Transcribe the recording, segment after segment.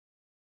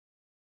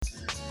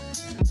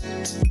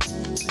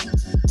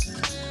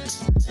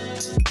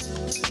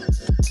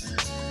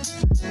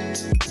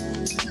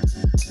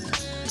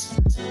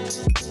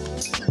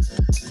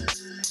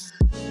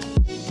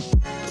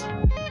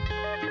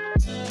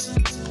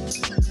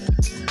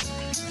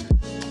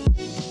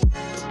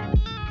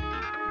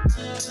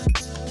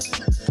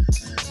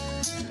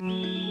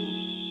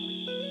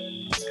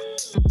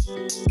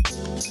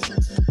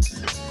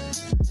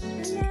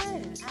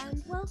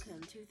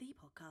Welcome to the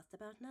podcast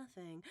about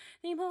nothing,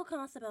 the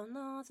podcast about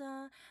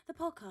nada, the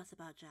podcast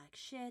about jack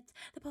shit,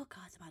 the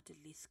podcast about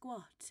diddly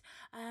squat.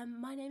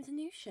 My name's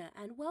Anusha,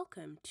 and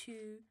welcome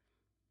to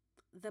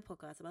the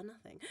podcast about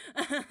nothing.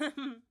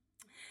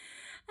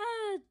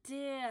 Oh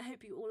dear, I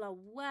hope you all are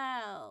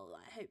well.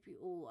 I hope you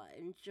all are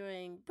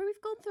enjoying. But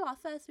we've gone through our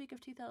first week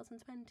of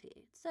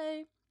 2020,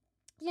 so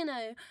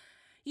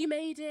you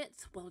made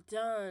it. Well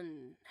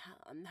done.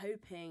 I'm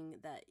hoping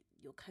that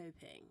you're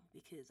coping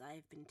because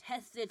I've been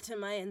tested to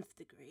my nth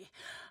degree.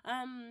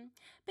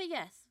 But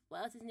yes,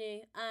 what else is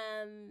new?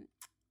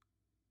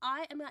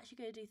 I am actually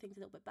going to do things a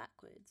little bit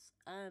backwards.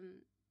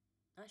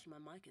 Actually, my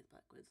mic is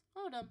backwards.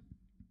 Hold on.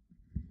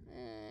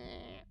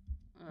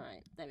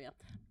 Alright, there we are.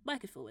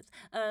 Mic is forwards.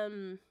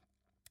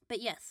 But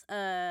yes,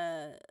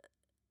 I'm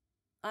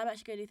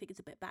actually going to do things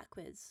a bit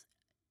backwards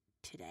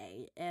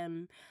today.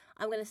 I'm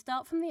going to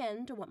start from the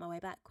end and work my way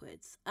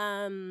backwards.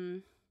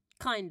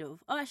 Kind of.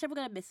 Oh, actually, we're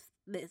going to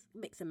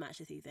mix and match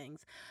a few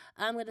things.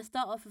 I'm going to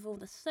start off with all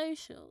the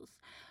socials.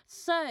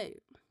 So,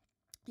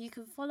 you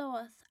can follow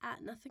us at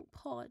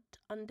nothingpod_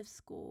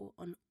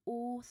 on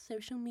all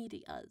social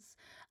medias.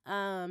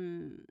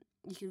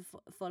 You can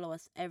follow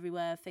us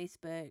everywhere: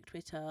 Facebook,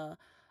 Twitter,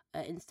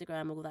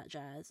 Instagram, all that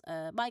jazz.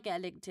 Might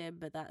get a LinkedIn,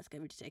 but that's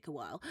going to take a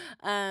while.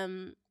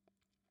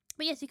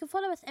 But yes, you can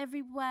follow us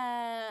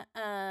everywhere.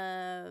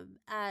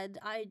 And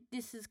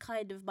this is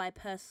kind of my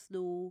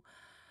personal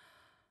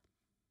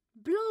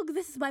blog.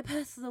 This is my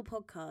personal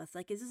podcast.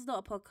 Like, this is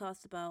not a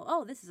podcast about,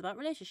 oh, this is about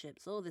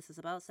relationships, or this is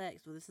about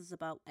sex, or this is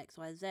about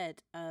XYZ.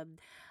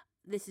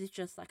 This is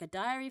just like a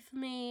diary for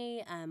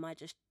me. I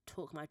just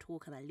talk my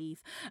talk and I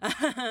leave.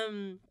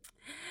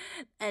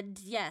 And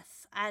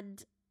yes,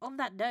 and on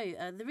that note,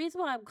 the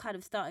reason why I'm kind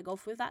of starting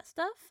off with that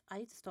stuff, I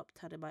need to stop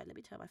let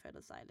me turn my phone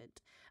on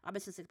silent. I'm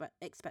just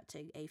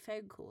expecting a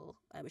phone call,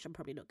 which I'm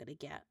probably not going to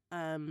get.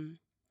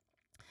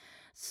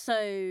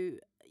 So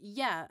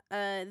yeah,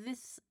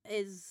 this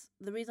is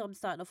the reason I'm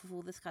starting off with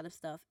all this kind of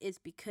stuff is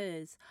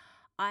because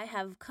I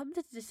have come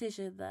to the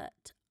decision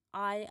that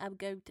I am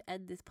going to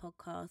end this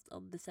podcast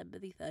on December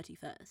the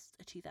 31st,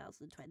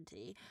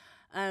 2020.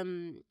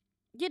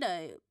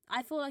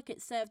 I feel like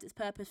it served its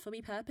purpose for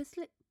me personally.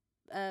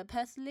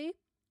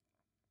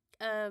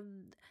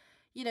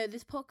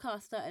 This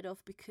podcast started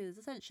off because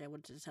essentially I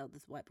wanted to tell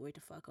this white boy to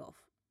fuck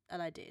off,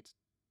 and I did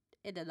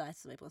in the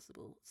nicest way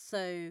possible.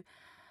 So,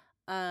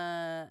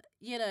 I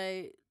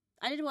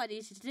did what I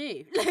needed to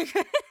do.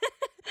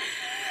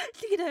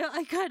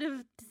 I kind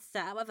of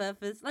set out my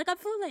purpose. Like, I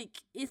feel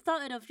like it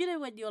started off,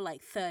 when you're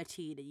like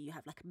 13 and you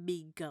have like a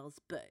Mean Girls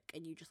book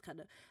and you just kind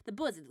of, the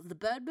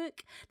burn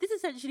book. This is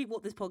essentially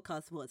what this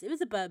podcast was. It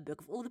was a burn book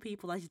of all the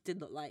people I just did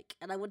not like,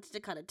 and I wanted to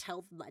kind of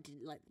tell them that I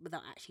didn't like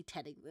without actually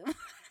telling them.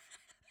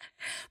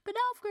 But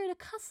now I've grown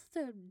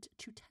accustomed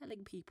to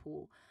telling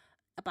people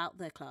about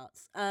their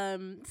class.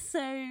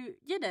 So,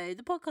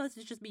 the podcast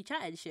is just me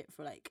chatting shit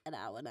for like an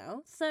hour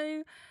now.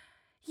 So,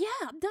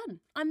 yeah, I'm done.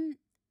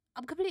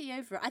 I'm completely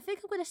over it. I think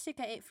I'm going to stick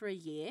at it for a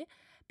year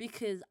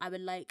because I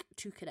would like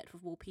to connect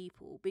with more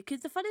people.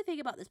 Because the funny thing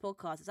about this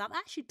podcast is I've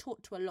actually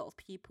talked to a lot of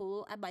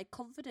people, and my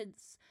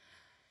confidence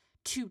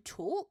to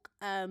talk,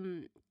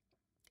 even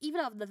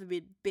though I've never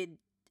been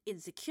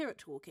insecure at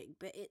talking,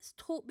 but it's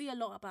taught me a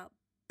lot about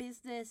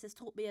business. It's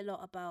taught me a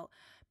lot about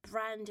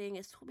branding.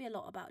 It's taught me a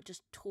lot about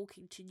just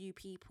talking to new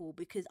people,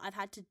 because I've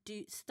had to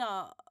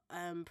start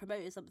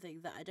promoting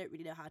something that I don't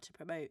really know how to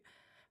promote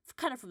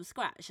kind of from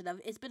scratch,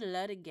 and it's been a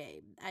learning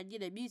game. And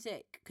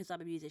music, because I'm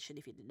a musician,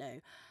 if you didn't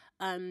know,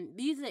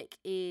 music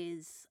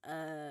is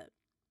a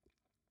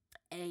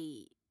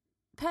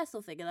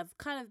personal thing, and I've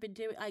kind of been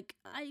doing, like,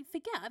 I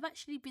forget, I've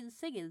actually been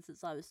singing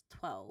since I was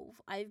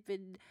 12. I've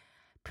been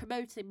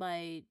promoting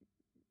my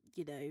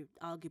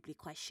arguably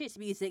quite shit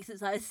music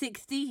since I was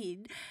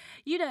 16.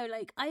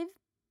 I've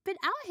been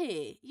out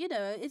here.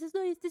 This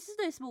is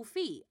no small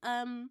feat.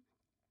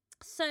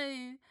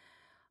 So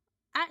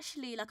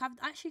actually, like, I've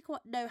actually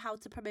quite know how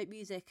to promote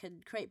music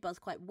and create buzz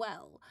quite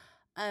well.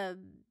 I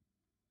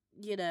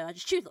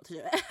just choose not to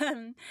do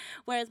it.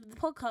 Whereas with the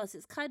podcast,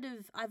 it's kind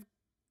of, I've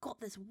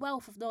got this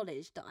wealth of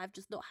knowledge that I've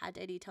just not had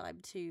any time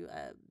to,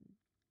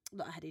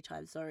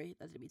 sorry,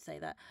 I didn't mean to say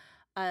that.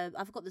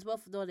 I've got this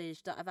wealth of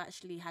knowledge that I've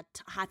actually had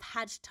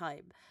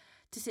time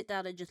to sit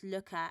down and just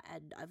look at,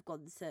 and I've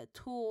gone to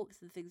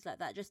talks and things like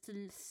that just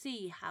to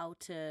see how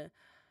to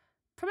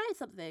promote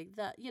something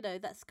that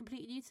that's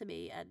completely new to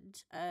me,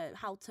 and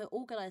how to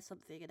organize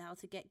something, and how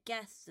to get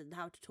guests, and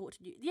how to talk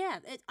to new.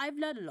 I've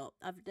learned a lot.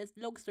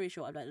 Long story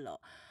short, I've learned a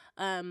lot.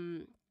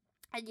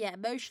 And yeah,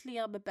 emotionally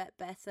I'm a bit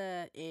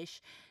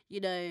better-ish,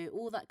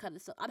 all that kind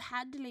of stuff. I'm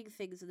handling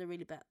things in a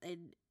really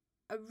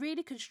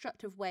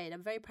constructive way, and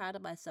I'm very proud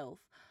of myself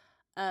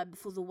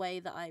for the way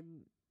that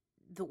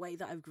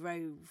I've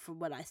grown from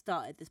when I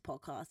started this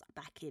podcast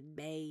back in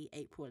May,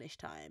 April-ish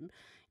time,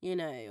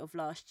 of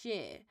last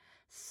year.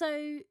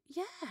 So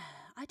yeah,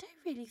 I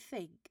don't really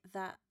think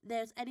that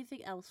there's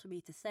anything else for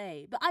me to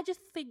say. But I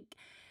just think,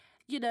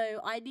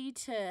 I need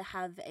to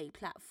have a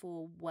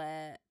platform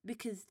where,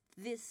 because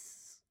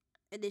this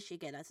initially,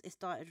 again, as it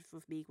started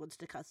with me wanting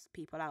to cuss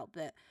people out,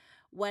 but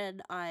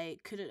when I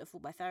couldn't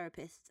afford my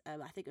therapist,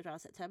 I think it was around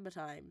September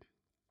time,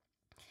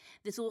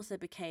 this also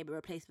became a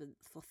replacement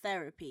for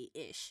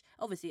therapy-ish.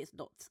 Obviously, it's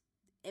not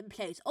in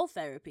place of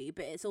therapy,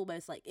 but it's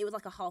almost like it was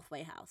like a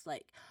halfway house.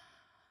 Like,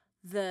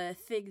 the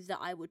things that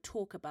I would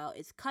talk about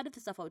is kind of the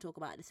stuff I would talk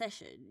about in a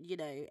session,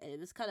 and it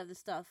was kind of the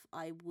stuff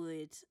I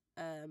would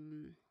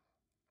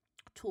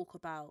talk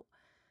about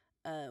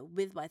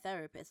with my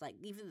therapist. Like,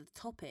 even the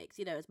topics,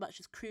 as much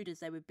as crude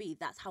as they would be,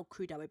 that's how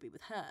crude I would be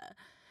with her,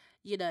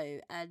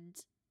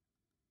 and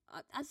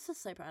I'm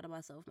just so proud of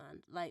myself,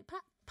 man. Like,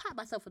 pat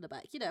myself on the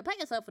back, pat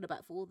yourself on the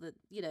back for all the,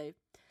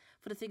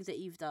 for the things that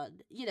you've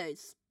done,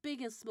 it's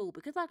big and small.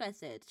 Because like I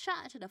said,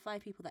 shout out to the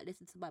 5 people that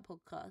listen to my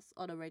podcast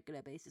on a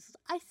regular basis.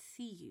 I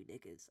see you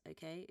niggas,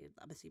 okay?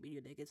 I'm assuming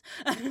you're niggas.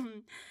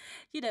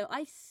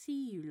 I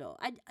see you lot.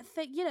 I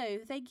think,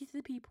 thank you to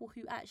the people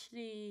who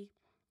actually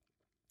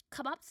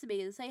come up to me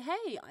and say,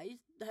 hey, I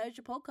heard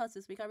your podcast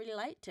this week. I really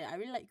liked it. I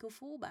really like your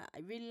format. I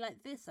really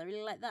like this. I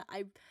really like that.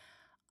 I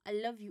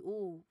love you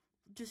all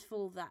just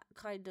for that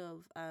kind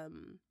of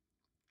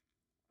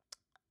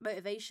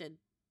motivation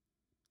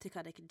to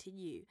kind of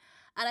continue.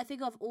 And I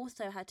think I've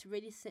also had to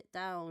really sit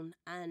down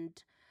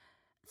and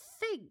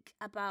think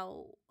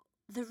about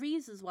the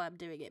reasons why I'm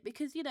doing it,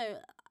 because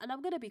and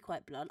I'm going to be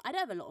quite blunt, I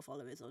don't have a lot of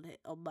followers on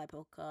my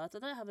podcast. I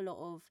don't have a lot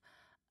of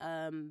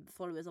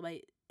followers on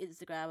my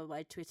Instagram and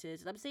my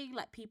Twitters, and I'm seeing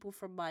like people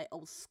from my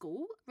old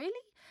school, really,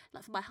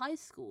 like from my high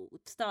school,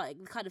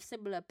 starting kind of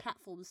similar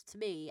platforms to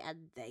me,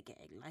 and they're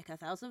getting like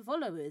 1,000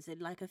 followers in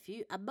like a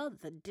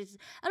month, and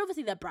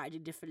obviously they're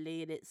branding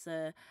differently, and it's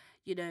I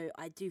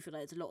do feel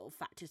like there's a lot of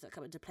factors that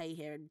come into play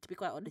here, and to be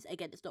quite honest,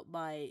 again, it's not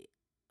my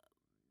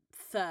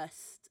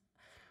first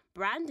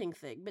branding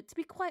thing, but to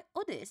be quite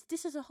honest,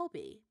 this is a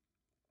hobby.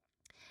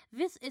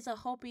 This is a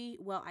hobby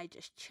where I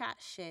just chat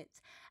shit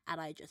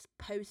and I just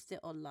post it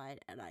online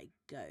and I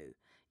go,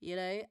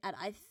 and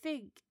I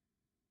think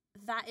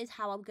that is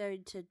how I'm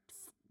going to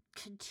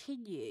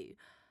continue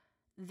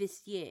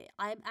this year.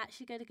 I'm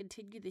actually going to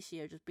continue this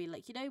year just being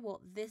like, you know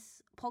what,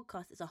 this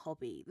podcast is a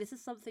hobby. This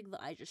is something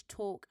that I just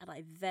talk and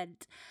I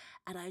vent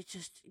and I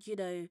just,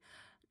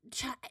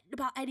 chat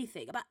about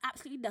anything, about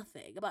absolutely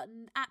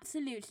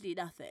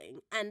nothing,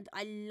 and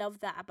I love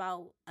that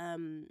about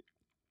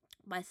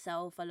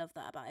myself. I love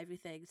that about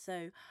everything. So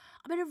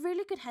I'm in a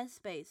really good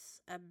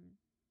headspace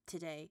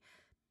today.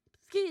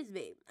 Excuse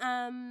me.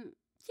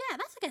 Yeah,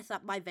 that's, I guess,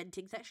 that my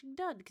venting section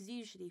done, because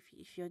usually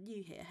if you're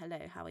new here, hello,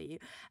 how are you,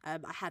 I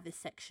have this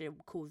section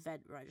called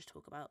vent where I just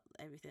talk about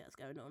everything that's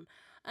going on.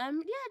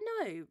 And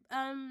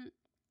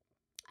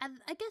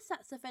I guess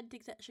that's the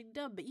venting section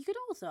done, but you could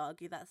also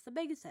argue that's the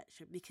main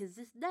section, because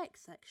this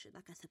next section,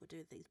 like I said, we're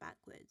doing things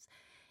backwards,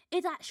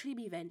 is actually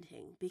me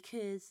venting,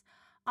 because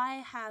I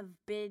have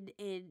been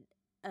in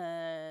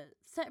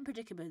certain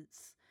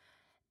predicaments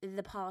in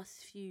the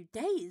past few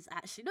days,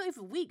 actually, not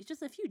even weeks,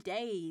 just a few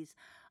days.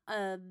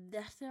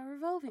 They're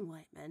revolving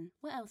white men.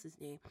 What else is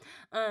new?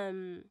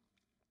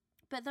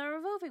 But they're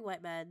revolving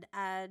white men,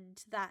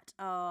 and that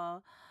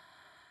are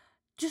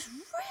just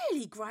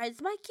really grinds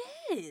my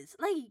gears.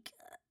 Like,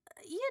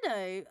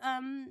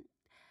 it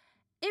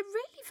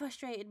really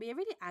frustrated me, it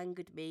really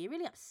angered me, it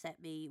really upset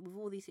me with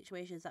all these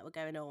situations that were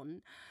going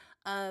on.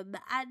 And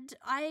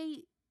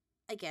I'm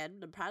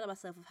proud of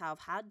myself of how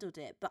I've handled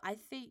it, but I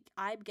think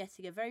I'm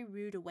getting a very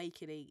rude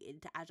awakening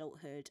into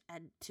adulthood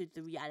and to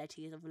the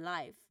realities of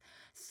life.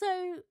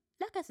 So,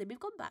 like I said, we've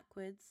gone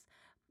backwards.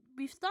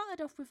 We've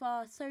started off with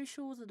our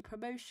socials and the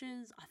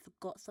promotions. I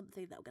forgot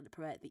something that we're going to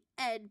promote at the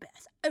end, but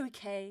it's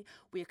okay.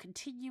 We are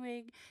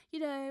continuing.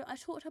 I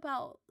talked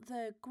about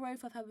the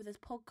growth I've had with this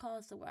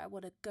podcast and where I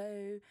want to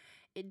go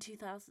in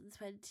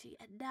 2020.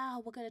 And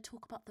now we're going to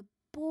talk about the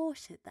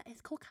bullshit that is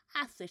called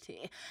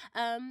capacity.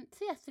 So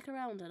yeah, stick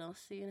around and I'll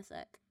see you in a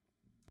sec.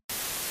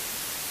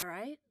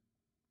 Alright,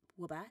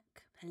 we're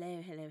back.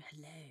 Hello.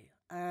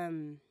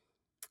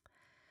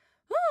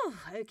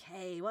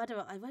 Okay, I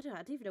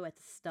don't even know where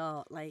to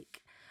start.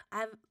 Like,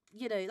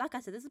 like I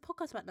said, this is a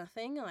podcast about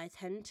nothing, and I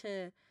tend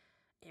to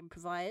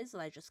improvise,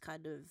 and I just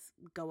kind of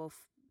go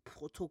off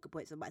talking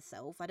points of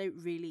myself. I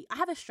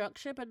have a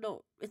structure, but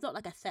it's not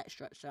like a set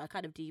structure. I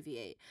kind of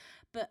deviate.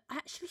 But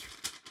actually,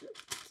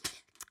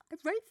 I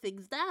wrote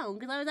things down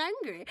because I was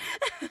angry.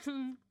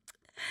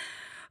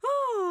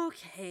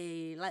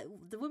 Okay, like,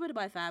 the women in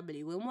my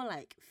family, we're more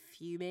like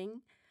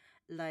fuming.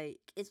 Like,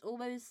 it's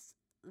almost,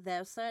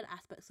 there are certain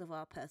aspects of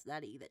our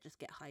personality that just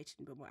get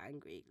heightened when we're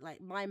angry.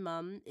 Like, my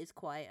mum is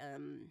quite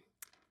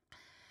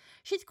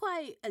she's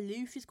quite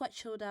aloof, she's quite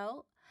chilled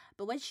out.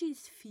 But when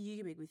she's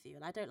fuming with you,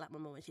 and I don't like my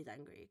mom when she's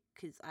angry,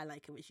 because I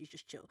like her when she's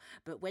just chill.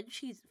 But when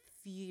she's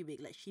fuming,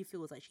 like she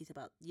feels like she's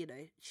about,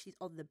 she's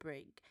on the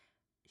brink,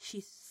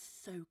 she's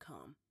so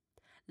calm.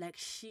 Like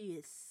she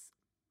is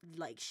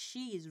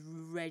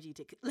ready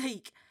to,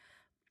 like,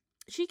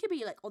 she could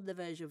be like on the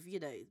verge of,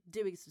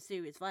 doing some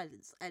serious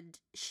violence, and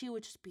she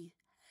would just be,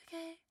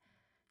 okay,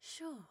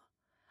 sure,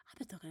 I'm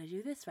not gonna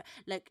do this, right?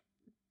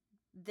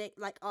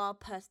 Like our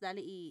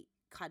personality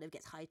kind of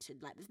gets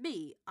heightened. Like with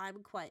me,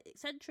 I'm quite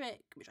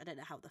eccentric, which I don't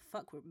know how the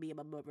fuck were me and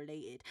my mum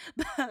related,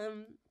 but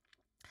I'm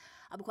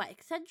quite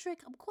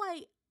eccentric. I'm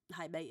quite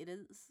high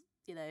maintenance.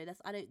 I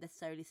don't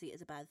necessarily see it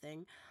as a bad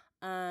thing,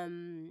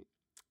 and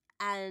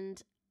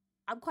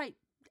I'm quite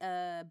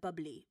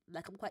bubbly.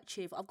 Like I'm quite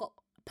cheerful. I've got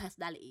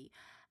personality,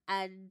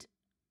 and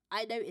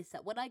I notice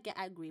that when I get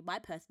angry, my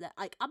personality,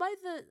 like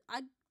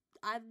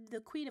I'm the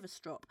queen of a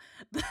strop,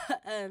 but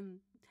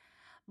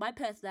my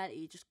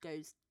personality just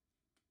goes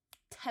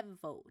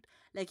tenfold.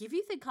 Like if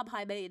you think I'm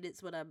high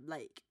maintenance when I'm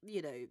like,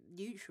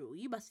 neutral,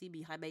 you must see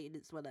me high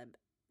maintenance when I'm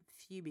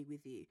fuming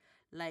with you.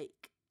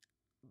 Like,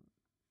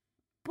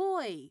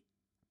 boy,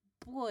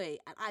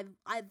 and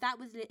I that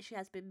was literally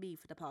has been me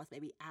for the past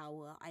maybe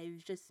hour.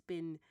 I've just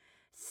been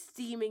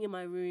steaming in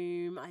my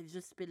room. I've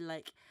just been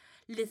like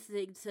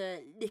listening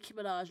to Nicki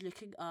Minaj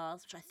Looking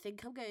Ass, which I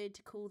think I'm going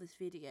to call this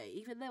video,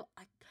 even though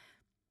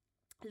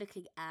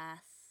looking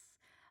ass,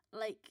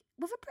 like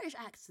with a British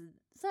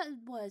accent,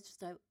 certain words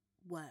just don't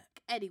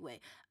work. Anyway,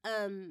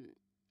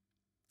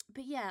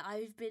 but yeah,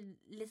 I've been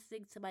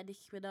listening to my Nicki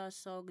Minaj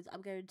songs.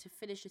 I'm going to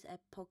finish this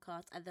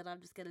podcast, and then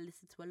I'm just going to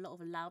listen to a lot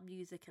of loud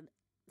music and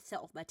set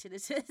off my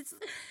tinnitus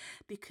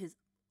because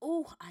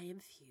I am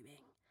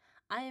fuming.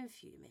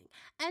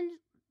 And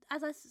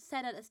as I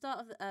said at the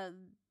start of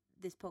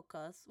this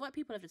podcast, white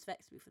people have just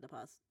vexed me for the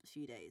past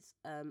few days.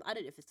 I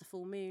don't know if it's the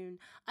full moon,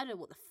 I don't know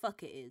what the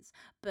fuck it is,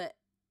 but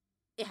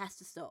it has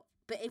to stop.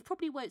 But it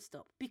probably won't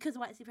stop because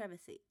of white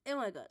supremacy. Oh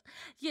my god.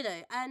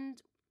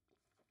 And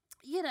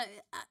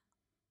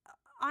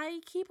I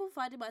keep on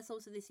finding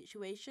myself in these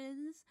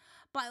situations,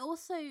 but I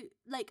also,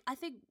 like, I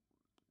think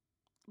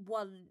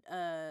one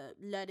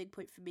learning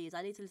point for me is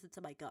I need to listen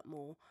to my gut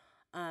more.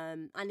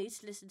 I need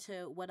to listen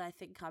to when I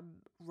think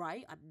I'm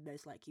right. I'm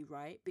most likely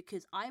right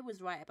because I was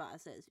right about a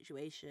certain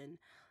situation,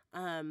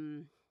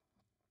 and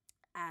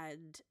I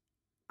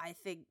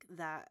think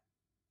that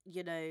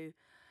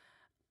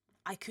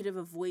I could have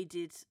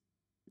avoided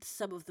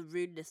some of the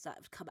rudeness that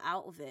have come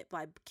out of it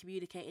by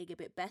communicating a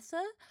bit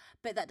better,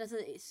 but that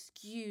doesn't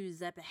excuse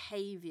their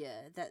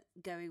behavior that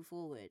going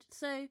forward.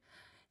 So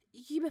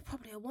you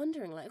probably are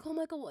wondering, like, oh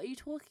my god, what are you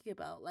talking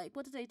about? Like,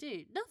 what did they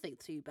do? Nothing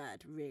too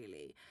bad,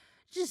 really.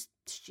 Just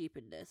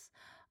stupidness.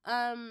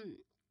 So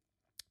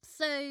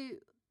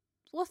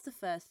what's the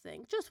first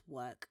thing? Just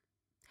work.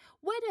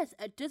 When does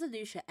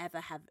Anusha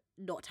ever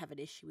not have an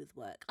issue with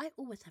work? I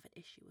always have an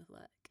issue with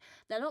work.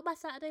 They're not my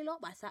Saturday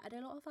lot. My Saturday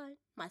lot are fine.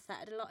 My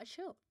Saturday lot are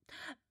chill.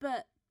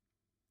 But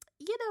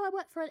I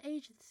work for an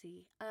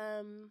agency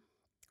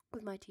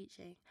with my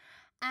teaching,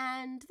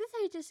 and this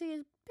agency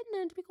has been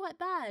known to be quite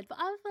bad. But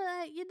I was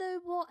like, you know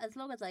what? As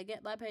long as I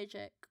get my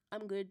paycheck,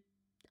 I'm good.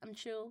 I'm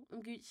chill.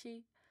 I'm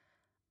Gucci.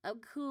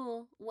 I'm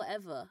cool.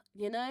 Whatever.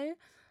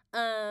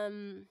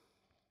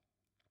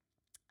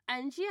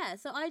 And yeah,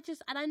 so I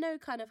know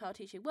kind of how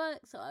teaching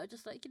works, so I was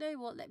just like, you know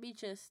what, let me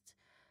just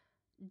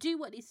do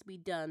what needs to be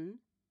done,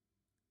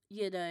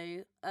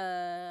 let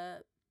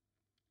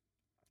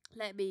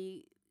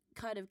me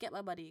kind of get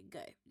my money and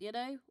go,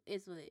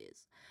 is what it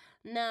is.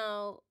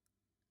 Now,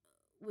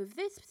 with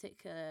this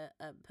particular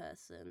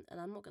person, and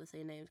I'm not going to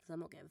say names because I'm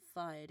not getting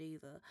fired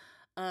either,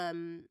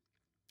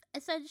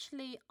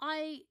 essentially,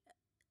 I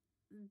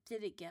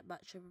didn't get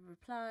much of a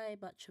reply,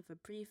 much of a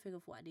briefing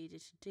of what I needed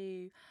to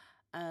do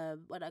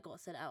when I got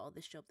sent out on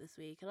this job this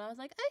week. And I was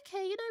like,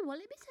 okay, you know what,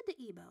 let me send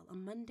an email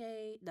on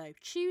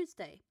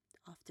Tuesday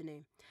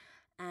afternoon.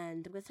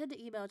 And I'm going to send an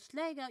email just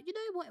laying out, you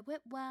know what, it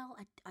went well.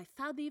 I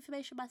found the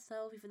information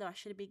myself, even though I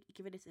should have been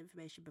given this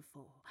information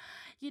before.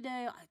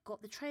 I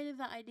got the training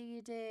that I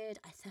needed.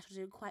 I settled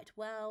in quite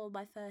well on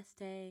my first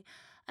day.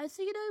 And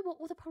so, you know what,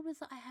 all the problems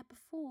that I had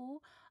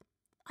before,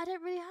 I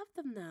don't really have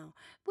them now.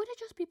 Would it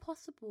just be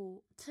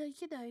possible to,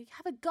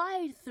 have a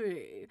guide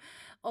through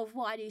of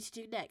what I need to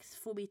do next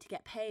for me to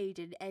get paid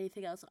and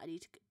anything else that I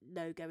need to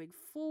know going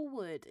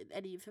forward and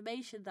any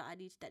information that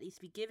that needs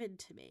to be given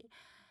to me?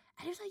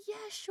 And he was like,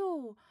 yeah,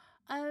 sure.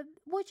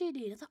 What do you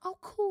need? I was like, I'll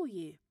call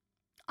you.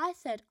 I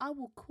said, I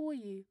will call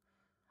you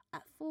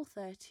at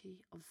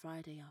 4:30 on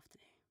Friday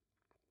afternoon.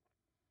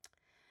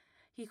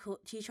 He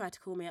tried to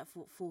call me at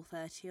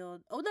 4:30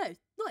 on... Oh, no,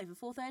 not even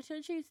 4:30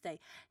 on Tuesday.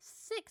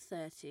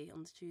 6:30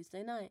 on the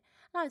Tuesday night.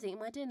 And I was eating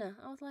my dinner.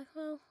 I was like,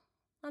 well,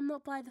 I'm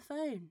not by the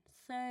phone.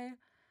 So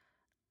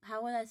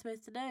how was I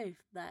supposed to know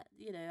that,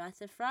 I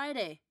said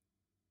Friday.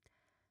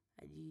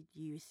 And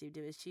you assumed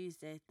it was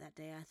Tuesday that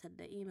day. I sent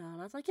the email.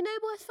 And I was like, you know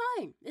what, it's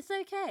fine. It's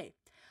okay.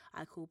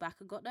 I called back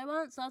and got no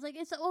answer. I was like,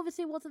 it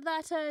obviously wasn't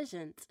that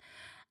urgent.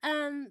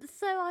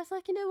 So I was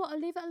like, you know what, I'll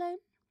leave it alone.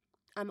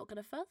 I'm not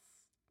going to fuss.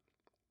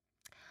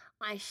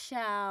 I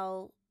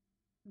shall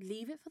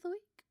leave it for the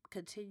week,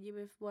 continue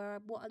with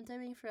what I'm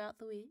doing throughout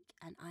the week,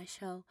 and I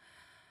shall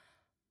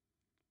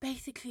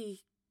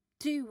basically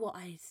do what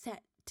I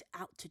set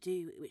out to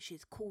do, which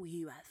is call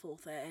you at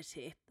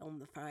 4:30 on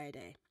the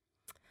Friday.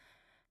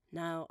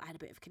 Now, I had a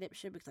bit of a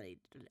conniption because I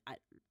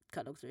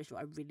cut long story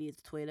short, I really needed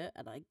the toilet,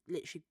 and I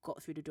literally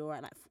got through the door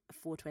at like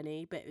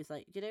 4:20, but it was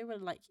like, you know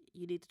when like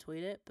you need the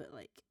toilet, but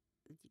like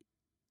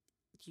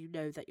you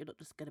know that you're not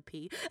just gonna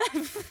pee.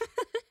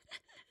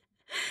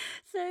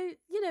 So,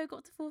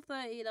 got to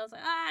 4:30 and I was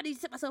like, I need to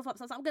set myself up.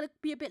 So I was like, I'm going to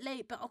be a bit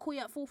late, but I'll call you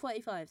at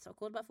 4:35. So I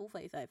called about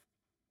 4:35.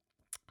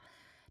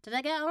 Did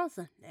I get an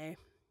answer? No. I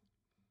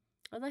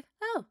was like,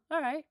 oh,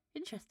 all right,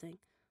 interesting.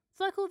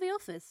 So I called the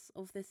office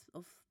of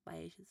my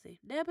agency.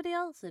 Nobody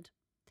answered.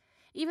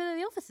 Even though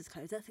the office is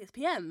closed at 6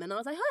 p.m. And I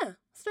was like,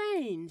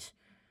 strange.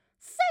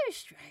 So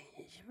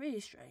strange.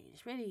 Really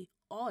strange. Really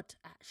odd,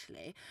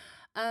 actually.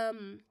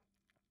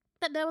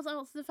 That no one's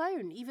answered the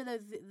phone, even though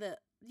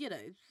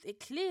it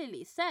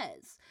clearly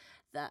says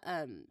that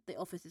the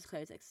office is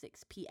closed at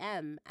 6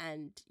 p.m.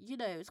 And,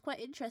 it's quite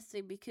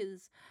interesting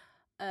because,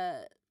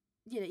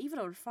 even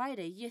on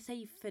Friday, you say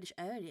you finish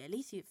early. At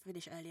least you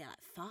finish early at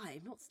like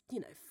 5, not,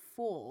 4:30.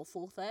 So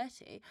I was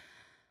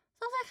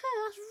like,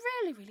 that's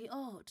really, really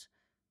odd.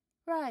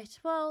 Right,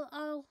 well,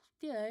 I'll,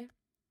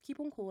 keep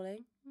on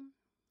calling.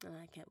 And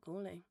I kept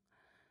calling.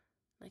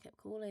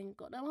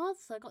 Got no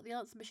answer. I got the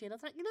answer machine. I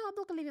was like, I'm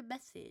not going to leave a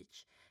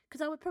message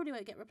because I probably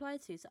won't get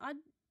replied to. So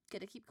I'm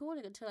going to keep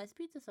calling until I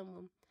speak to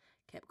someone.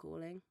 Kept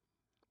calling.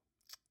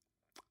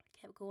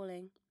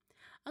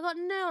 I got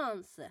no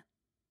answer.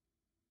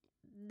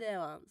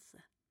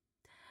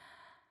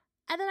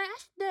 And then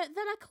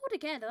I called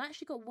again and I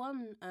actually got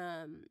one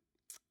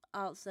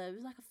answer. It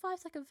was like a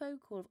 5-second phone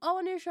call of,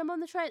 oh, Anusha, I'm on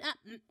the train.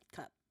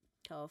 Cut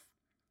off.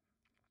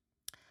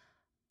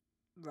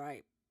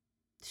 Right.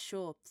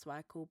 Sure. So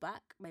I called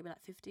back maybe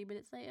like 15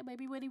 minutes later,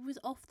 maybe when he was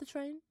off the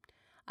train.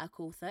 I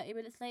called 30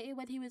 minutes later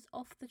when he was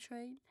off the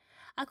train.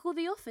 I called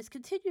the office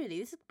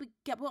continually.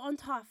 We're on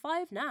to our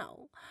 5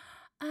 now.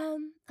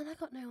 And I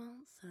got no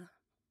answer.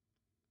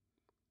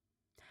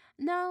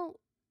 Now,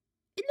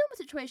 in normal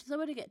situations, I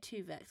wouldn't get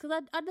too vexed because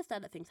I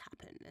understand that things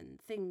happen and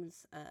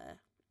things,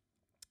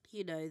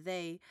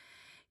 they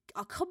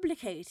are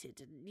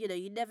complicated and,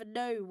 you never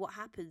know what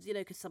happens,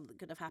 because something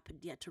could have happened.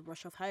 You had to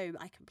rush off home.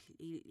 I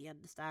completely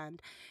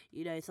understand,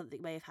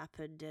 something may have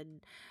happened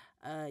and,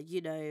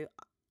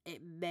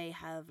 it may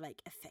have,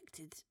 like,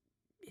 affected,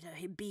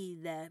 him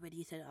being there when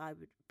he said I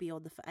would be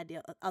on the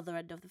other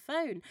end of the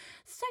phone.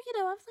 So,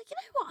 I was like,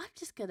 what, I'm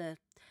just gonna,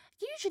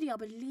 usually I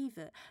believe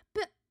it.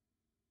 But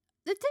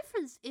the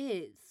difference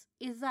is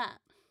that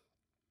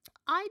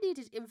I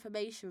needed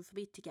information for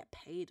me to get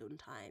paid on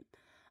time.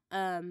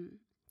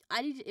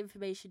 I needed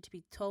information to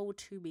be told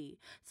to me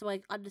so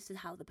I understood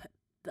how the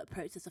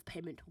process of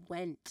payment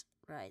went,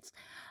 right?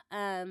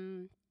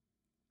 And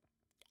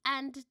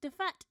the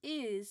fact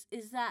is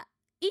that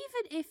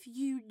even if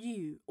you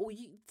knew or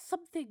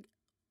something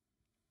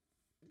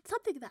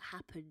that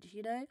happened,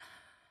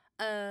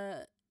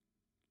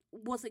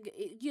 wasn't,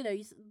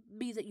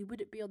 means that you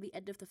wouldn't be on the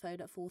end of the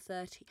phone at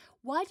 4:30.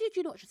 Why did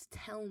you not just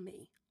tell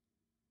me?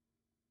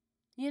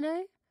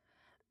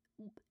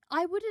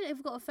 I wouldn't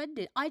have got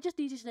offended. I just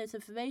needed to know some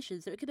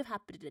information. So it could have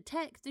happened in a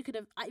text.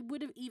 I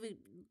would have even,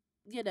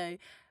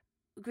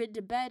 grinned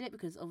and bared it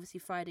because obviously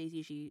Friday is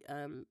usually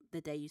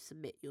the day you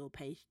submit your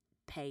pay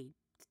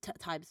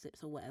time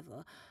slips or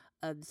whatever.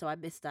 So I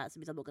missed that. So it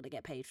means I'm not going to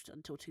get paid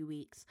until 2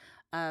 weeks,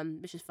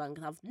 which is fun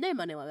because I have no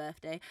money on my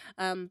birthday.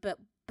 But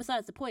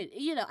besides the point,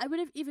 I would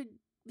have even,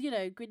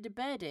 grinned and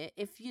bared it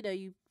if,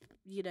 you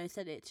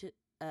sent it to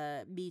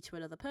me to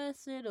another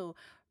person or,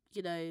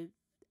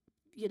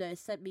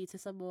 sent me to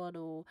someone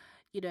or,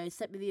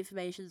 sent me the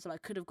information so I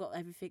could have got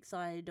everything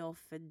signed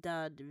off and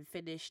done and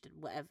finished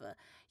and whatever,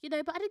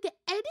 but I didn't get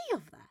any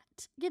of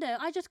that.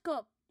 I just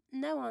got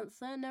no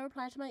answer, no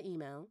reply to my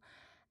email.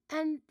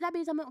 And that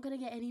means I'm not going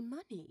to get any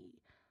money.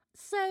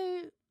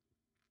 So,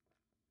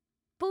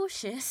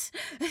 bullshit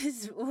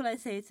is all I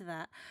say to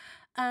that.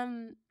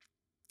 And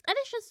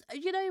it's just,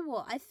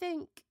 what? I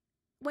think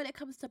when it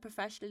comes to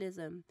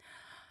professionalism,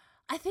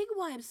 I think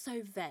why I'm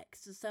so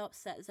vexed and so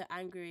upset and so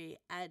angry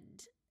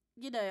and,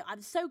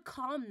 I'm so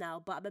calm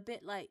now, but I'm a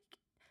bit like,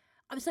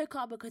 I'm so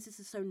calm because this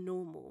is so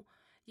normal,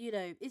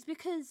 it's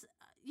because,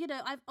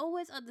 I've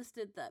always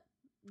understood that,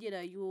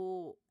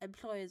 your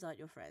employers aren't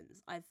your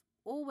friends. I've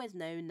always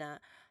known that.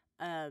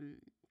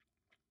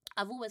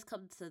 I've always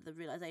come to the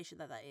realization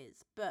that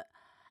is, but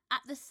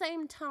at the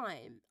same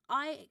time,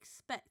 I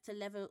expect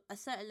a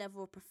certain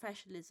level of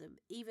professionalism,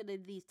 even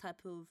in these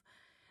type of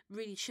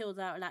really chilled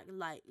out,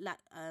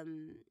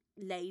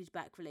 laid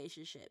back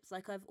relationships.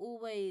 Like I've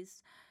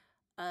always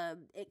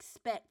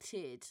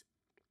expected,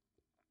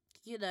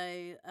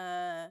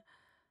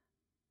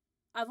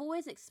 I've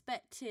always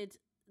expected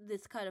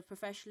this kind of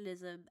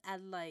professionalism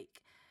and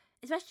like,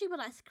 especially when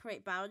I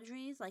create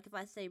boundaries. Like if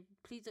I say,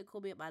 please don't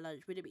call me at my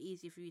lunch, would it be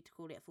easier for you to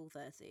call me at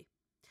 4:30?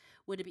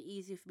 Would it be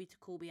easier for me to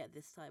call me at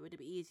this time? Would it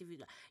be easier for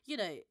you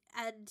know,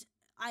 and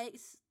I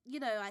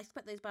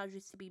expect those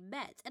boundaries to be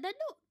met. And they're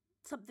not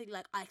something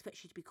like, I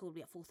expect you to be calling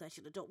me at 4:30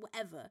 on the dot,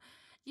 whatever.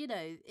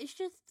 It's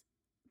just,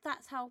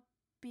 that's how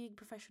being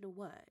professional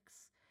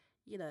works.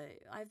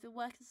 I've been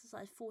working since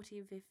I was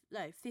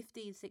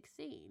 15,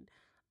 16.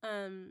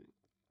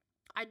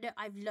 I know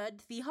I've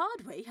learned the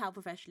hard way how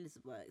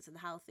professionalism works and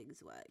how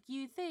things work.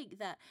 You think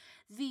that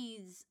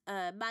these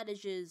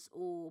managers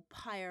or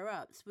higher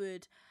ups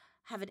would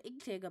have an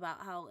inkling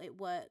about how it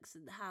works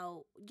and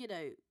how,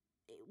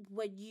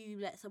 when you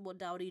let someone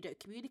down or you don't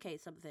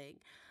communicate something,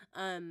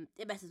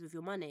 it messes with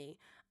your money.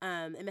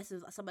 It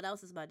messes with someone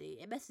else's money.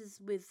 It messes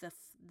with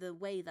the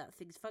way that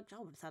things function.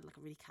 Oh, I sound like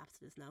a really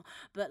capitalist now,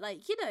 but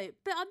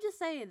but I'm just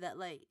saying that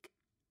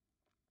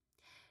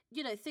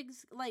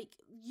things like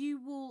you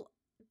will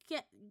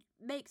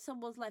make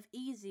someone's life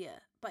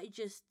easier, but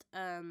you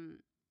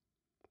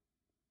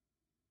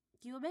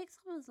will make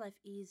someone's life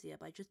easier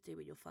by just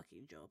doing your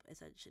fucking job,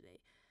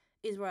 essentially,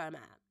 is where I'm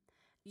at.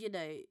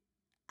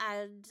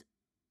 And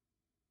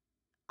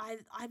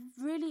I've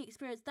really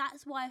experienced,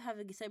 that's why I'm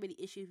having so many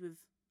issues with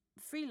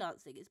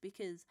freelancing, is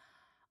because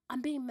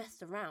I'm being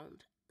messed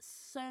around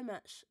so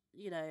much.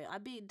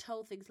 I'm being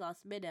told things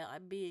last minute.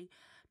 I'm being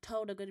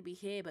told I'm going to be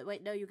here, but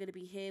wait, no, you're going to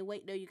be here.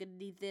 Wait, no, you're going to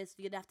need this.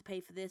 You're going to have to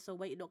pay for this. Or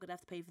wait, you're not going to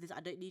have to pay for this. I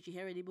don't need you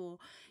here anymore.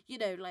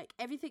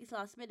 Everything's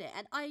last minute.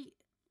 And I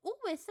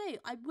always say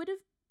I would have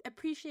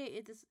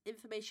appreciated this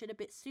information a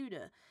bit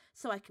sooner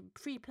so I can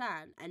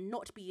pre-plan and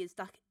not be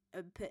stuck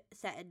and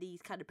set in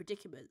these kind of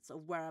predicaments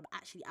of where I'm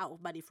actually out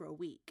of money for a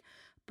week.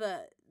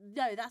 But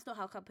no, that's not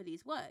how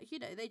companies work.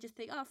 They just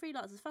think, oh,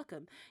 freelancers, fuck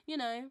them.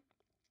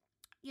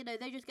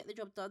 They just get the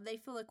job done, they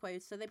fill their quota,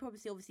 so they probably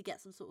obviously get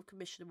some sort of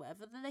commission or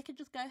whatever, then they can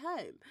just go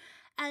home.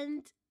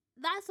 And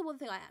that's the one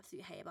thing I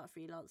absolutely hate about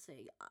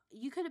freelancing.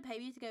 You couldn't pay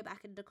me to go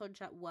back into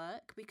contract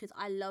work because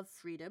I love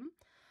freedom.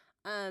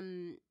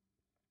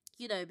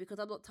 Because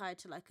I'm not tied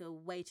to a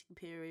waiting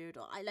period,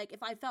 or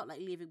if I felt like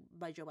leaving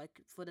my job,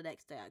 for the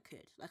next day I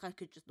could. I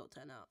could just not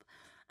turn up.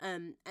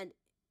 And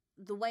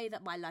the way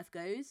that my life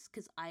goes,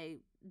 because I'm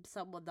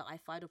someone that I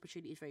find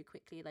opportunities very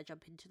quickly and I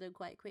jump into them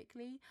quite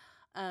quickly.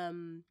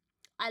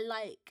 I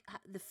like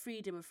the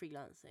freedom of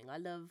freelancing. I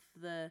love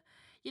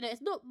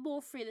it's not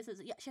more free in the sense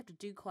that you actually have to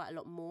do quite a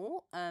lot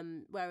more.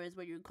 Whereas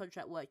when you're in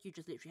contract work, you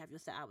just literally have your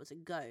set hours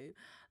and go.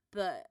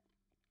 But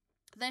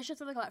there's just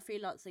something about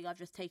freelancing I've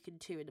just taken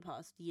to in the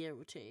past year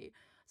or two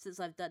since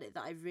I've done it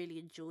that I've really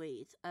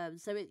enjoyed.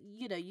 So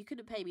you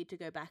couldn't pay me to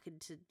go back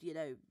into,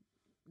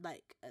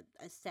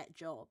 a set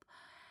job.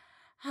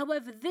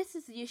 However, this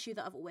is the issue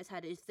that I've always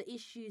had, is the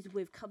issues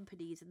with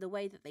companies and the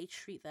way that they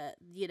treat their,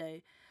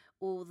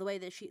 or the way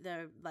they treat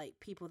their,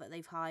 people that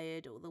they've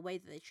hired, or the way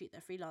that they treat their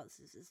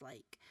freelancers is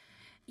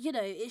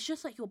it's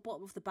just you're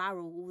bottom of the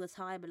barrel all the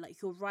time, and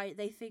you're right.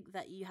 They think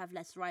that you have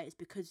less rights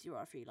because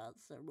you're a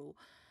freelancer, or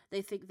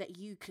they think that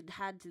you can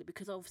handle it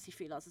because obviously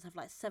freelancers have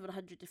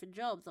 700 different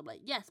jobs. I'm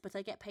like, yes, but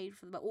I get paid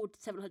for them all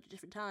 700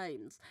 different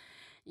times.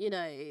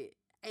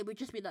 It would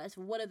just be nice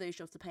for one of those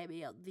jobs to pay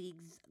me out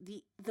the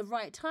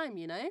right time,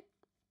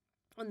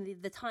 on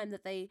the time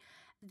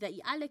that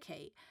you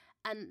allocate.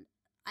 And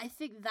I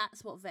think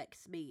that's what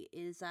vexed me,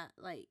 is that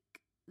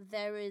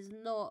there is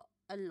not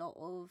a lot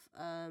of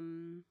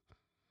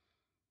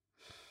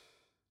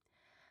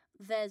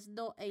there's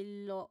not a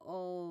lot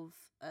of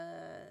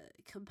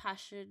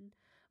compassion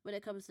when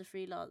it comes to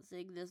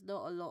freelancing. There's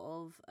not a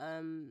lot of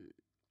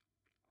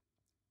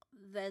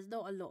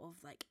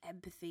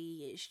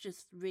empathy. It's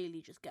just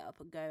really just get up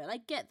and go. And I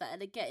get that,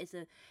 and I get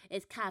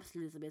it's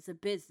capitalism, it's a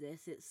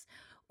business, it's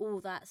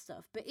all that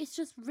stuff. But it's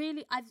just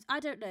really, I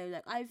don't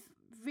know, I've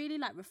really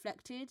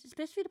reflected,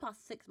 especially the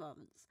past 6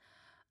 months.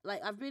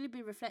 I've really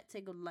been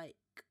reflecting on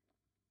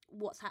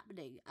what's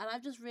happening, and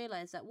I've just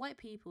realised that white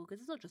people, because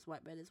it's not just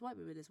white men, it's white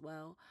women as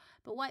well,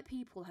 but white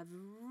people have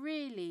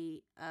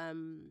really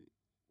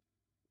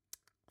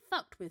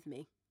fucked with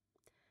me.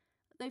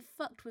 They've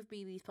fucked with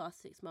me these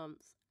past 6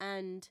 months,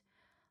 and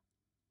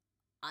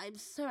I'm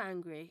so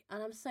angry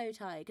and I'm so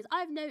tired, because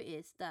I've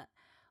noticed that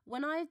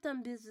when I've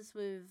done business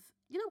with,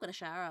 I'm gonna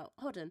shout out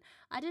Hodden.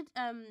 I did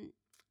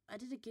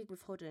a gig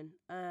with Hodden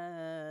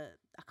a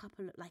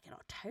couple of, in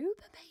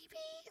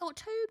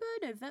October,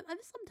 November,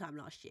 sometime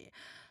last year.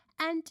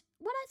 And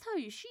when I tell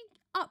you, she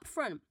up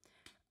front,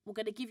 we're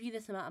going to give you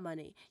this amount of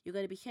money, you're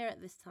going to be here at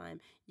this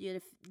time, you're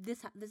gonna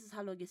this is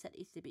how long your set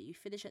needs to be, you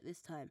finish at this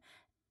time.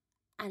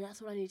 And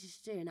that's what I needed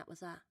to do, and that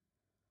was that.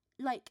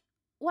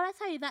 When I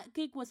tell you, that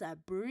gig was a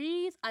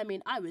breeze, I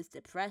mean, I was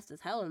depressed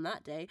as hell on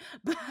that day,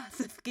 but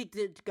the gig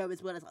didn't go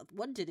as well as I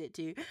wanted it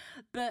to,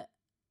 but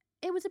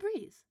it was a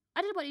breeze.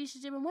 I did what I needed to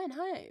do and went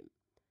home.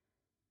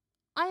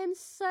 I am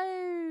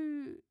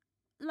so,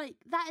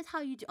 that is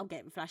how you do. I'm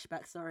getting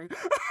flashbacks, sorry.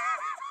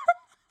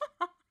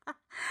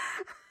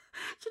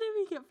 Do you know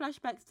when you get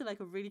flashbacks to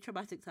a really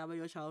traumatic time of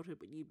your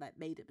childhood when you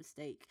made a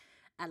mistake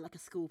and a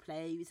school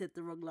play, you said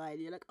the wrong line,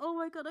 you're like, oh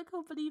my god, I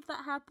can't believe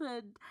that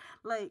happened.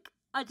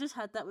 I just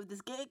had that with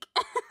this gig.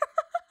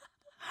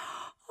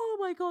 Oh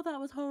my god, that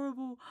was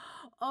horrible.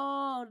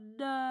 Oh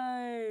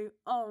no.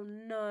 Oh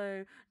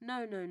no.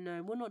 No, no,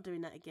 no. We're not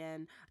doing that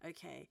again.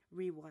 Okay,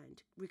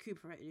 rewind.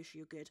 Recuperate, Alicia,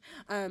 you're good.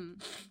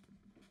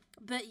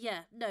 But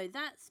yeah, no,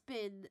 that's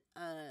been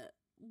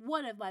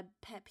one of my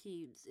pet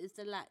peeves is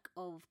the lack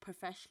of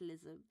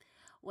professionalism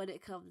when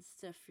it comes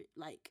to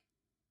like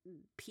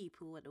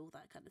people and all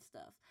that kind of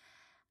stuff.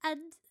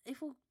 And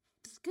if we'll,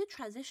 it's a good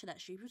transition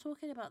actually. If we're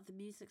talking about the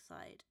music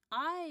side,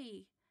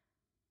 I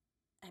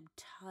am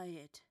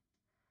tired.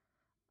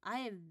 I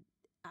am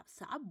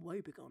upset. I'm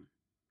woebegone,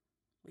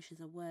 which is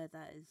a word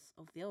that is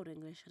of the old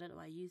English. I don't know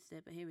why I used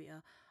it, but here we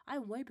are.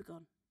 I'm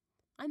woebegone.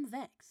 I'm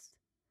vexed.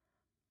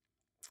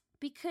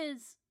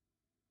 Because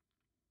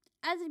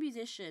as a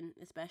musician,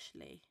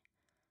 especially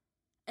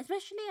as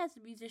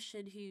a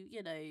musician who,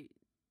 you know,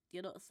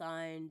 you're not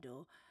signed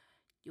or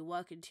you're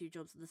working 2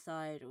 jobs on the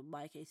side, or in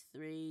my case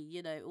 3,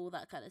 you know, all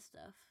that kind of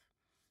stuff.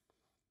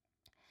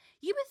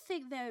 You would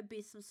think there would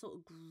be some sort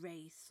of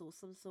grace or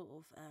some sort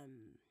of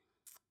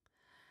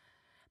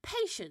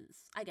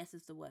patience, I guess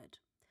is the word.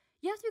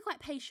 You have to be quite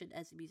patient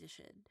as a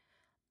musician.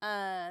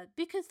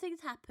 Because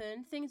things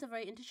happen, things are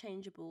very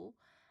interchangeable,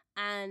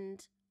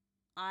 and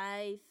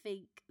I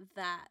think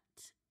that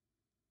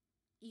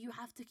you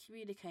have to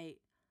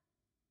communicate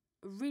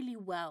really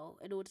well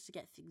in order to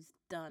get things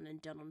done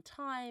and done on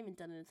time and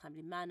done in a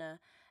timely manner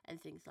and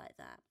things like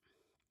that.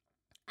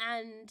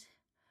 And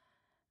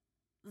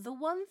the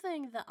one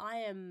thing that I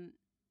am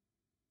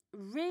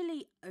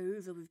really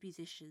over with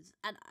musicians,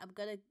 and I'm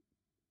gonna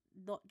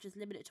not just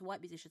limit it to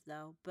white musicians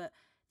now, but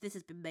this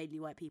has been mainly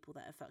white people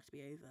that have fucked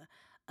me over,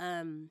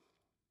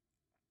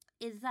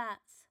 is that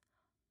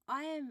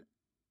I am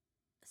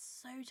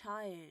so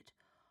tired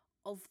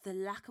of the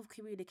lack of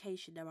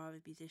communication there are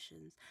with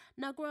musicians.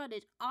 Now,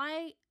 granted,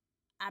 I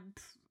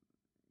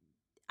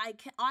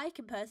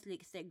can personally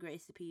extend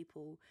grace to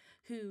people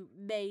who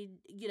may,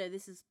 you know,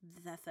 this is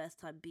their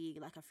first time being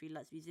like a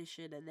freelance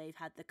musician, and they've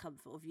had the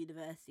comfort of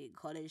university and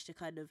college to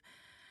kind of,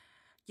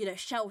 you know,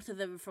 shelter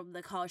them from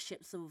the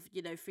hardships of,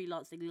 you know,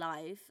 freelancing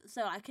life.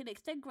 So I can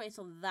extend grace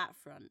on that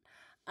front.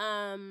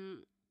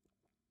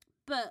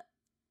 But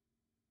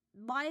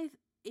my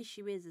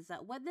issue is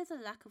that when there's a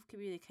lack of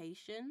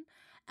communication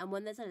and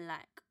when there's a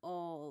lack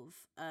of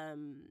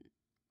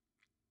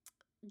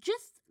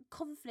just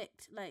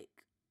conflict,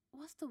 like,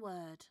 what's the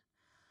word?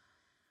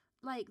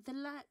 Like the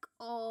lack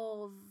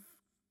of,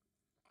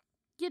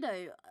 you know,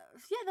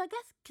 I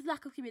guess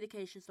lack of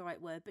communication is the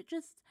right word, but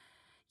just,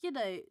 you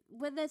know,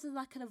 when there's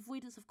like an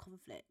avoidance of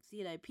conflicts,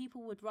 you know,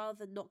 people would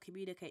rather not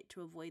communicate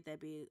to avoid there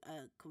being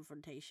a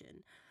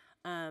confrontation.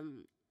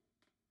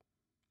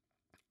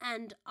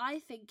 And I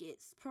think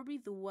it's probably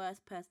the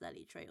worst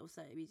personality trait of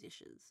certain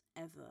musicians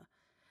ever.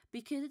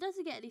 Because it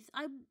doesn't get any...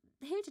 I'm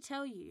here to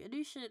tell you,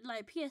 Anusha,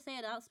 like, PSA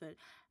announcement,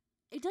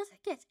 it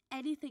doesn't get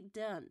anything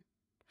done.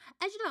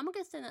 And you know, I'm not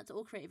going to say that to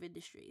all creative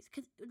industries,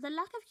 because the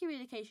lack of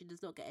communication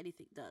does not get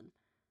anything done.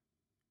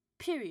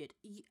 Period.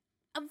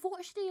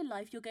 Unfortunately, in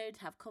life, you're going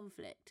to have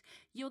conflict.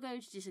 You're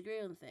going to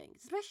disagree on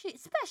things, especially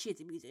as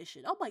a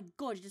musician. Oh my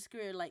god, you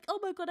disagree on, like, oh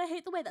my god, I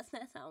hate the way that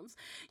snare sounds.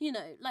 You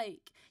know,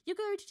 like, you're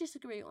going to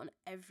disagree on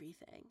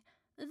everything.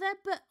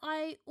 But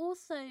I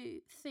also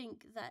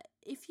think that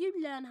if you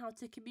learn how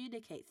to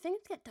communicate,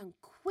 things get done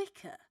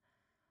quicker.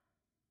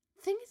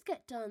 Things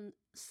get done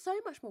so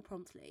much more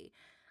promptly.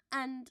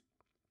 And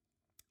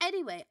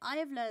anyway, I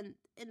have learned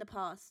in the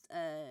past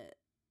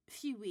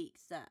few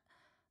weeks that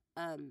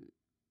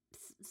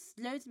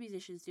loads of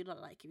musicians do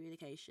not like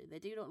communication.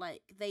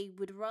 They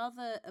would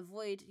rather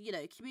avoid, you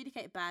know,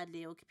 communicate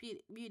badly or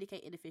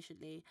communicate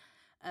inefficiently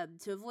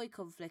to avoid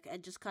conflict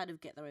and just kind of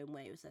get their own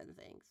way with certain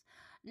things.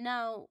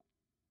 Now,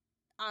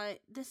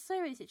 there's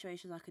so many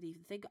situations I could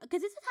even think,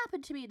 because this has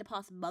happened to me in the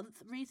past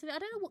month recently. I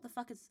don't know what the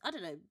fuck is, I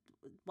don't know,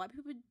 why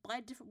people would buy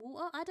different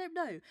water, I don't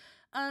know.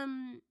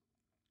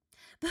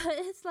 But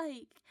it's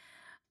like,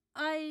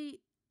 I've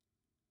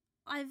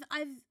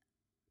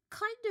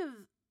kind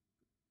of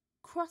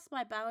crossed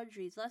my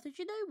boundaries. And I said,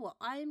 you know what?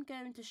 I'm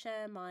going to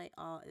share my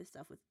art and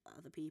stuff with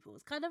other people.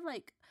 It's kind of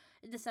like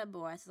in December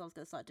where I said I was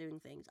going to start doing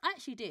things. I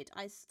actually did.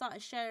 I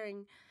started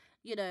sharing,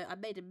 you know, I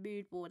made a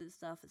mood board and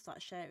stuff and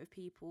started sharing it with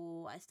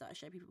people. I started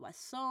showing people my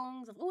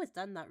songs. I've always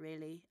done that,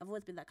 really. I've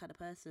always been that kind of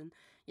person,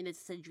 you know, to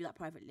send you that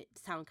private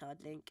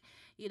SoundCloud link.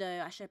 You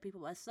know, I show people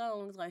my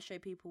songs. I show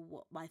people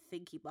what my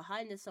thinking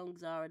behind the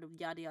songs are, and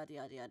yada, yada,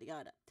 yada, yada,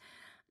 yada.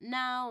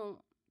 Now,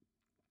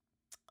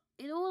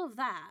 in all of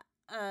that,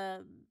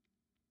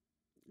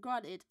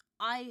 granted,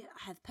 I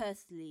have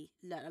personally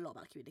learned a lot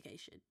about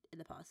communication in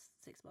the past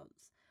 6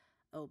 months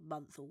or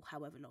month or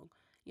however long.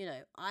 You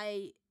know,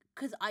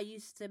 because I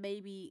used to,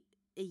 maybe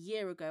a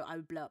year ago, I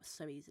would blow up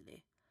so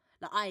easily.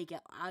 Like, I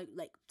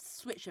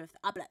switch everything.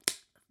 I'd be like,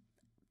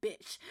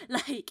 bitch,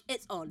 like,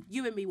 it's on.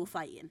 You and me were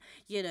fighting.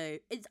 You know,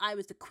 I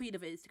was the queen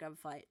of an Instagram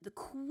fight, the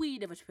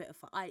queen of a Twitter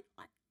fight.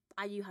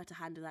 I knew how to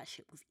handle that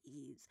shit with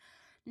ease.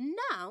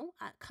 Now,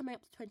 coming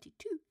up to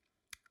 22,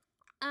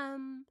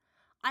 I'm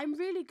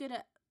really good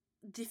at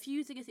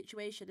diffusing a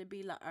situation and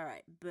be like, all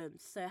right, boom,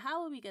 so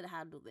how are we going to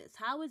handle this?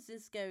 How are we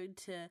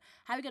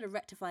going to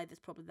rectify this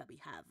problem that we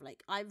have?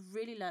 Like, I've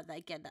really learned that,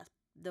 again, that's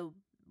the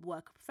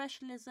work of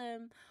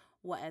professionalism,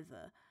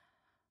 whatever.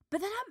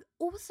 But then I'm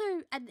also,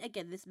 and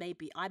again,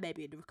 I may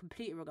be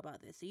completely wrong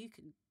about this, so you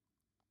can,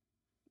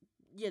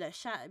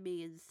 shout at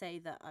me and say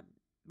that I'm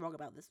wrong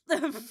about this.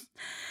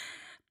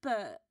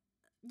 But,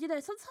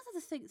 sometimes I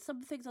just think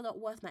some things are not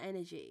worth my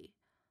energy.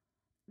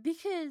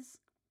 Because,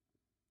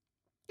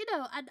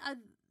 and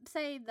I'm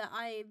saying that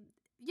I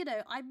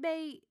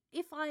may,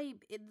 if I'm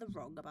in the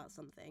wrong about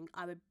something,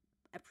 I would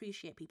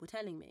appreciate people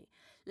telling me.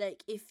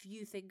 Like, if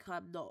you think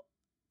I'm not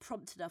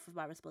prompt enough with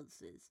my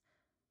responses,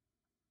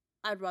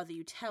 I'd rather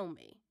you tell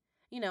me.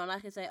 And I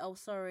can say, oh,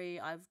 sorry,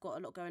 I've got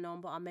a lot going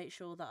on, but I'll make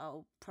sure that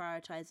I'll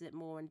prioritize it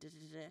more and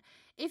da-da-da.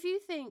 If you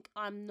think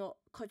I'm not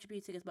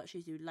contributing as much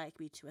as you'd like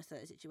me to a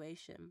certain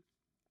situation,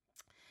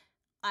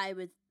 I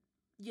would,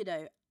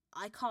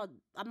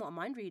 I'm not a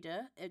mind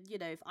reader.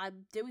 If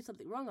I'm doing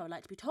something wrong, I would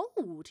like to be told,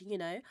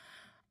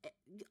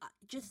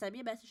 just send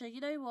me a message saying,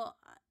 you know what,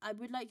 I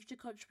would like you to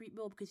contribute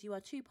more because you are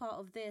too part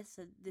of this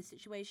and this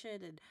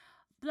situation and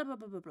blah, blah,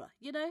 blah, blah, blah,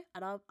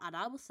 and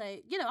I will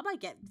say, I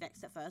might get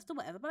vexed at first or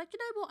whatever, but like, you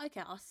know what,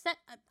 okay, I'll set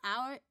an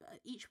hour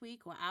each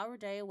week or an hour a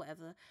day or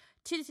whatever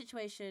to the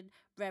situation,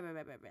 rare,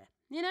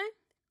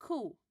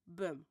 cool,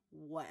 boom,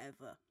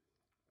 whatever.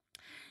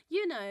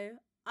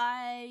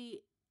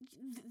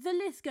 The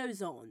list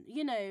goes on.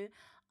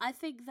 I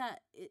think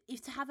that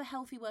if to have a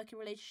healthy working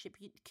relationship,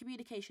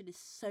 communication is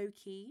so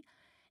key.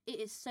 It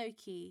is so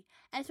key,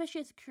 and especially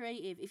as a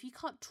creative, if you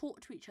can't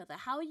talk to each other,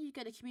 how are you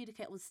going to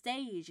communicate on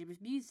stage and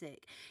with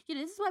music?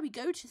 This is why we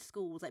go to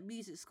schools, like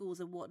music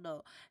schools and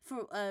whatnot,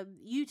 for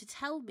you to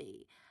tell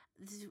me,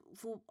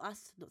 for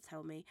us not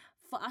tell me,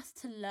 for us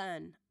to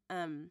learn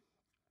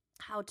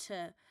how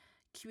to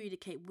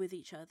communicate with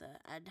each other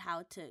and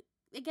how to,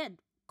 again,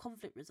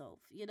 conflict resolve,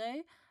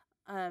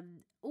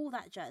 all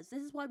that jazz.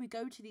 This is why we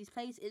go to these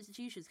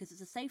institutions, because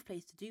it's a safe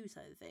place to do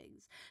certain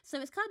things.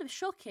 So it's kind of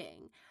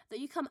shocking that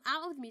you come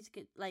out of the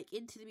music, like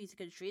into the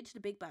music industry, into the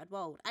big bad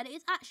world, and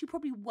it's actually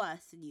probably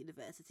worse than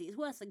university. It's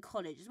worse than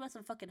college. It's worse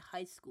than fucking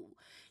high school.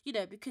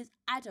 Because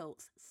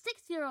adults,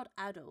 60-year-old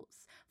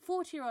adults,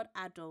 40-year-old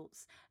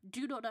adults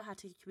do not know how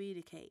to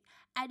communicate,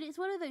 and it's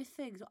one of those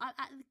things where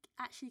I'm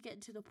actually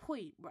getting to the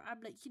point where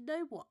I'm like, you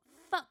know what?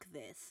 Fuck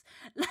this.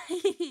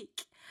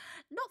 Like,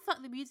 not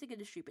fuck the music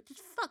industry, but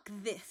just fuck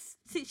this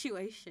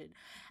situation.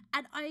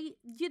 And I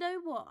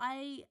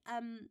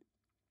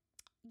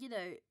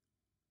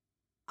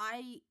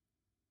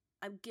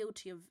am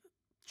guilty of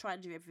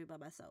trying to do everything by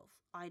myself.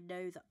 I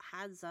know that,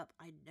 hands up,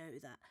 I know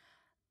that.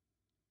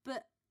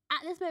 But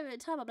at this moment in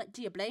time, I'm like,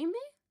 do you blame me?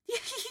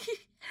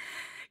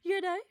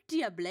 Do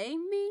you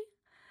blame me?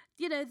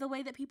 The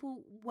way that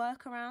people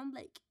work around,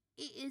 like,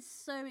 it is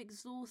so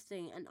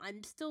exhausting, and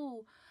I'm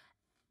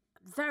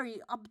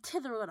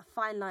tithering on a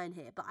fine line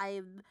here, but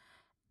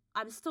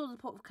I'm still in the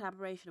point of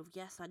collaboration of,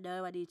 yes, I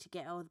know I need to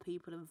get other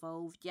people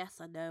involved.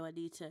 Yes, I know I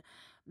need to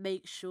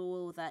make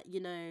sure that,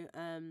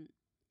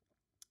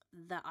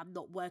 that I'm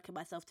not working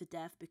myself to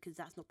death because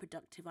that's not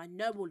productive. I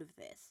know all of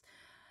this.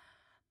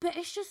 But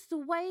it's just the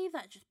way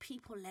that just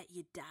people let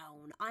you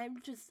down.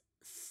 I'm just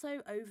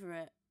so over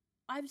it.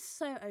 I'm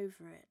so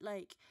over it.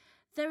 Like,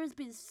 there has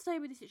been so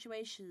many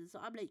situations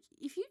that I'm like,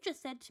 if you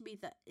just said to me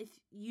that if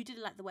you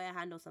didn't like the way I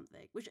handle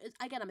something, which is,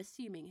 again, I'm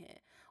assuming here,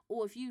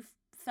 or if you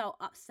felt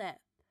upset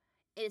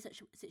in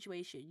such a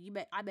situation,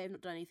 I may have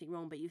not done anything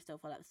wrong, but you still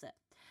felt upset.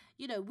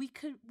 We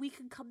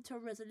can come to a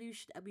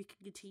resolution and we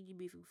can continue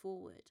moving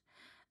forward.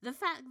 The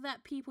fact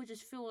that people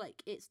just feel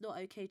like it's not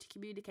okay to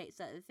communicate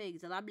certain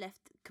things, and I'm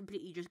left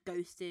completely just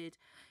ghosted,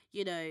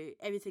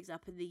 everything's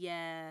up in the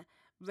air,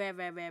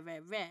 rare.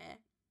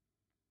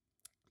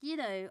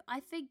 I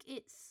think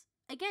it's,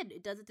 again,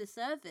 it does a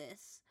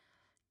disservice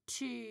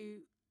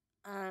to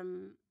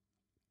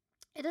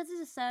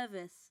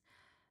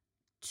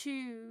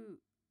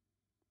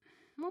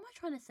what am I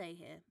trying to say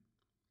here?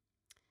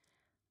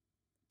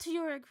 To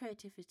your own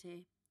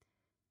creativity.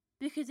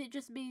 Because it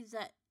just means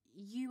that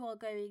you are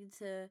going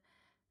to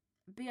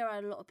be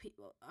around a lot of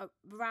people,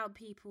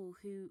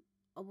 who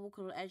are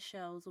walking on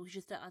eggshells or who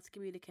just don't know how to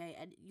communicate,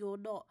 and you're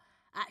not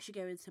actually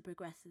going to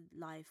progress in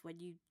life when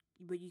you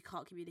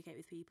can't communicate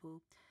with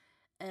people.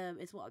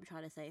 Is what I'm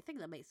trying to say. I think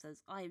that makes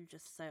sense. I am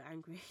just so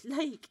angry.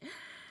 Like,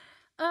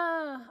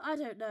 I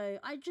don't know.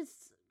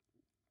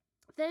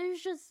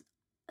 There's just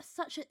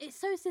it's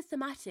so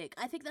systematic.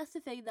 I think that's the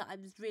thing that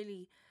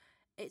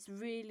it's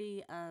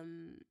really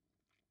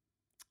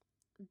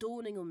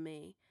dawning on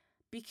me,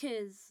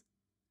 because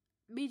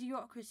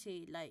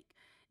mediocrity, like,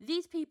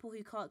 these people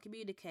who can't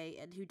communicate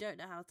and who don't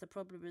know how to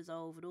problem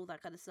resolve and all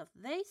that kind of stuff,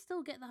 they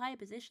still get the higher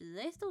positions,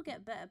 they still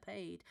get better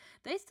paid,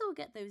 they still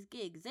get those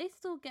gigs, they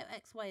still get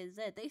X, Y, and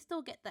Z, they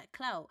still get that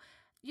clout,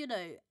 and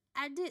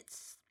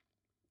it's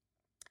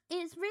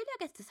really, I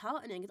guess,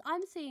 disheartening, because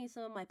I'm seeing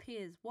some of my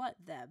peers work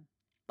their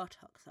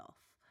buttocks off,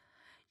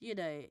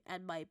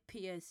 and my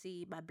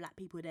POC, my black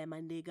people there,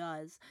 my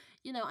niggas,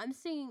 I'm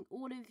seeing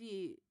all of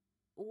you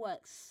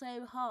work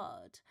so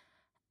hard.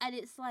 And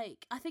it's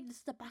like, I think this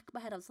is the back of my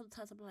head.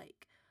 Sometimes I'm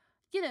like,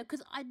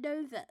 because I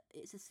know that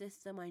it's a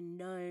system. I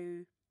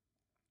know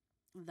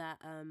that,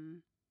 I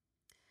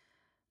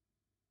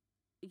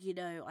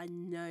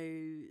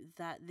know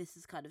that this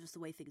is kind of just the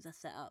way things are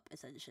set up,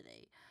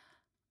 essentially.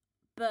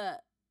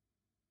 But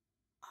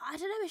I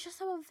don't know, it's just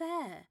so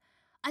unfair.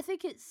 I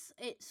think it's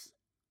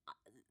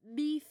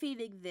me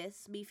feeling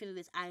this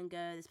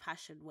anger, this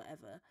passion,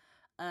 whatever.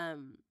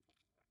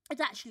 It's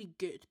actually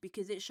good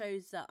because it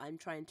shows that I'm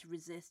trying to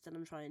resist and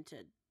I'm trying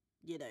to,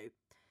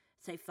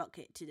 say fuck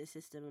it to the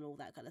system and all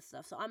that kind of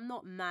stuff. So I'm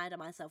not mad at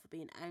myself for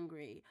being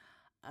angry,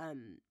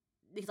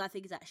 because I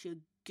think it's actually a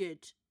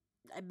good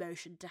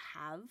emotion to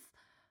have.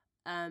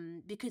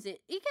 Because it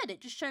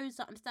just shows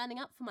that I'm standing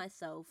up for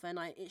myself, and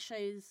it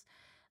shows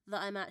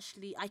that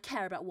I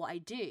care about what I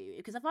do.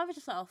 Because if I was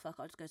just like, oh fuck,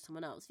 I'll just go to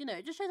someone else,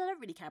 it just shows I don't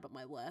really care about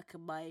my work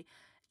and my,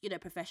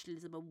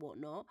 professionalism and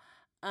whatnot.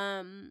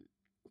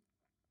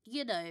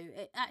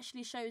 It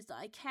actually shows that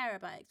I care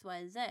about X, Y,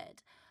 and Z.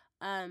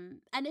 And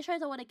it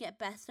shows I want to get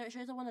better. It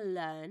shows I want to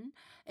learn.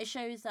 It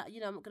shows that, I'm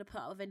not going to put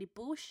up with any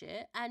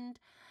bullshit. And,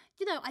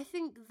 I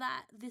think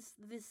that this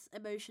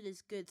emotion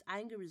is good.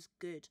 Anger is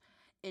good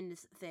in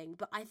this thing.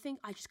 But I think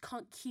I just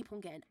can't keep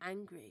on getting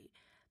angry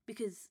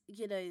because,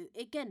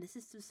 again, the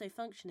system's so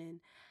functioning.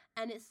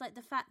 And it's like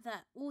the fact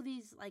that all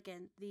these,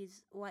 again,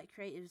 these white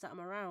creatives that I'm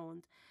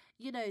around,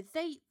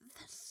 they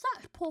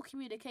such poor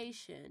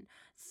communication,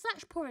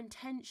 such poor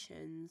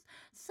intentions,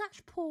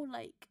 such poor,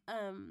 like,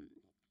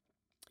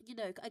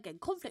 again,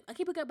 conflict. I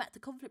keep on going back to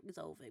conflict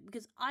resolving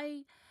because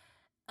I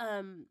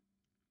kind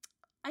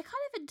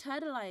of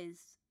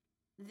internalized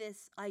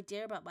this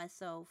idea about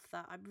myself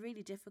that I'm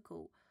really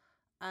difficult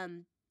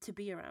to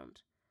be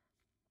around.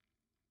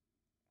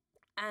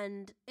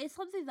 And it's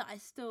something that I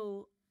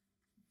still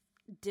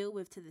deal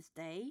with to this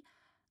day.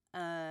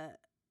 That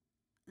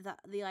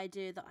the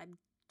idea that I'm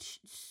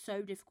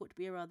so difficult to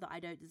be around that I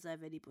don't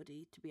deserve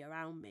anybody to be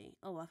around me.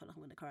 Oh, I feel like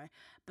I'm gonna cry.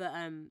 But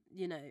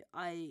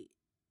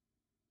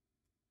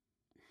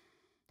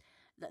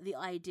that the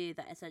idea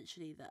that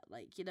essentially that,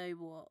 like,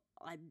 what,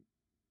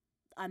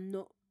 I'm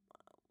not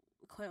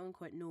quote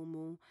unquote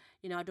normal.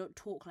 I don't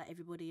talk like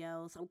everybody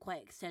else. I'm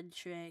quite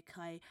eccentric.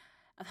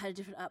 I've had a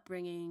different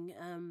upbringing,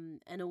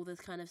 and all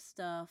this kind of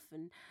stuff.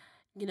 And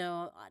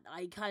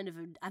I kind of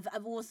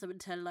I've also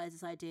internalized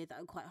this idea that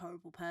I'm quite a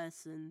horrible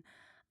person,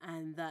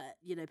 and that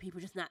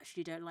people just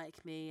naturally don't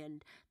like me,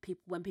 and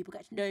when people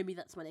get to know me,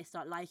 that's when they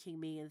start liking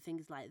me and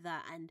things like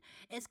that. And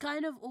it's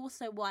kind of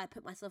also why I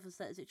put myself in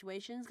certain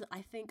situations, because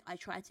I think I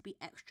try to be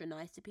extra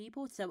nice to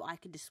people so I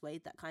can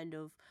dissuade that kind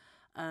of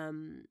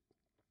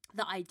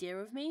the idea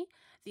of me,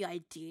 the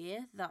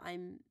idea that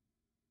I'm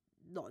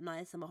not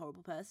nice, I'm a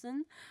horrible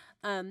person.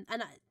 And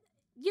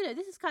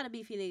this is kind of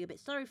me feeling a bit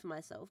sorry for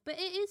myself, but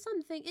it is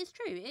something, it's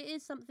true, it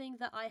is something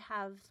that I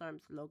have. Sorry, I'm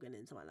just logging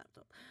into my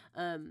laptop.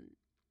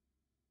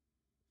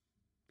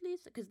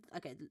 Please, because,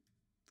 okay,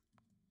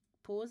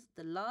 pause.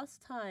 The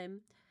last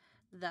time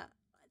that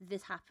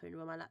this happened,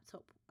 when my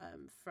laptop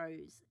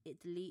froze, it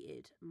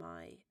deleted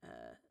my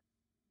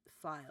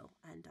file,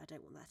 and I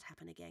don't want that to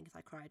happen again because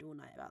I cried all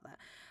night about that.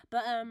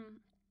 But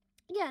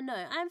yeah,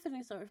 no, I'm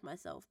feeling sorry for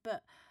myself,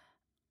 but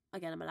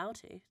again, I'm allowed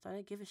to, so I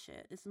don't give a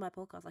shit. This is my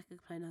podcast. I can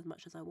complain as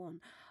much as I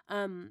want.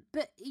 But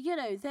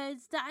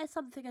that is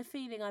something, a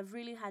feeling I've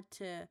really had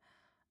to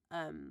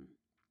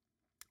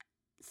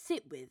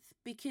sit with,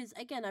 because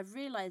again, I've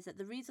realized that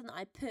the reason that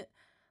I put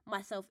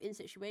myself in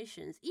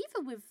situations,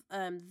 even with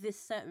this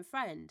certain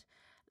friend,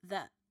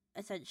 that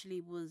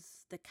essentially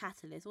was the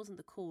catalyst, wasn't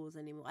the cause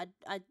anymore.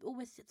 I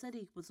always said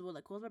he was the one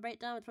that caused my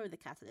breakdown. It's probably the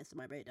catalyst of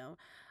my breakdown.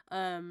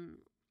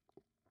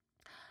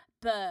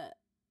 But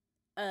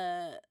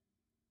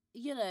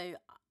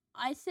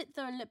I sit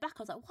there and look back,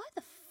 I was like, why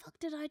the fuck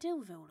did I deal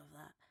with all of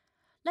that?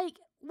 Like,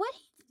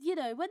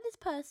 when this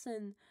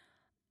person,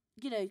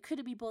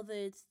 couldn't be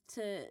bothered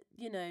to,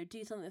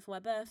 do something for my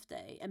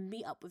birthday and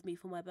meet up with me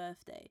for my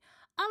birthday,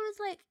 I was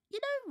like, you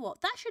know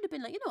what? That should have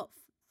been like, what?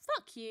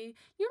 Fuck you.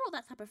 You're not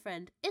that type of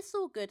friend. It's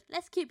all good.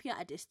 Let's keep you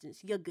at a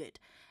distance. You're good.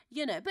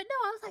 But no,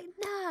 I was like,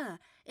 nah.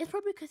 It's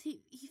probably because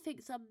he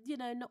thinks I'm,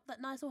 not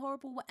that nice or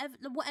horrible,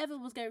 whatever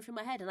was going through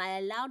my head. And I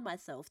allowed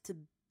myself to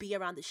be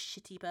around this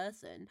shitty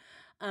person.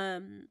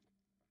 And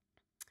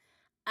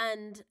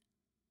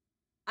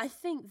I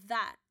think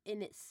that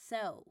in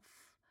itself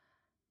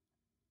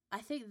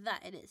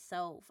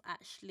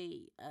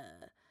actually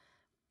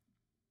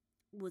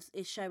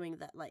is showing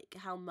that, like,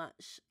 how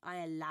much I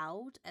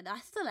allowed, and I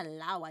still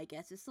allow, I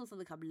guess. It's still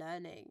something I'm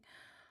learning,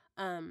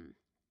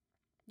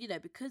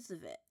 because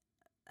of it.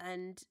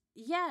 And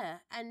yeah,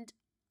 and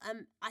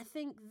I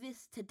think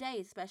this today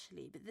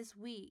especially, but this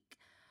week,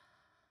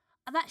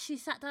 I've actually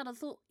sat down and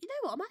thought, you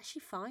know what, I'm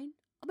actually fine.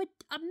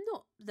 I'm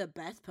not the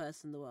best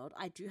person in the world.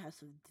 I do have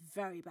some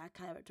very bad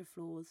character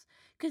flaws.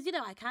 Because,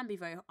 I can be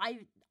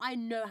I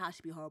know how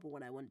to be horrible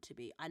when I want to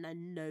be. And I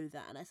know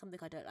that. And that's something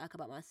I don't like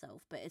about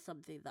myself. But it's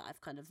something that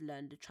I've kind of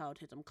learned in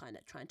childhood. I'm kind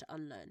of trying to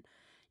unlearn,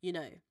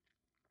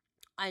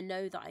 I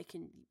know that I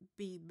can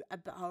be a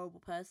horrible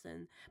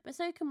person, but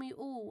so can we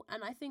all.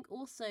 And I think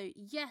also,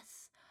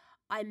 yes,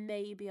 I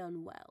may be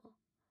unwell.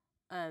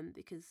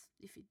 Because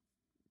if you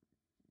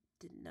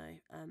didn't know,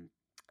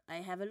 I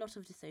have a lot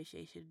of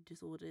dissociation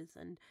disorders,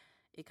 and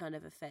it kind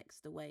of affects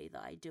the way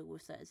that I deal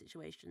with certain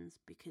situations,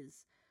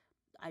 because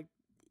I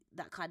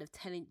that kind of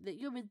telling that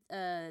you're with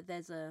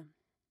there's a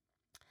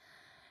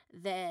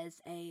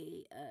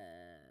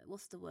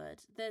what's the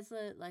word, there's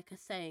a like a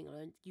saying,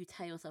 or you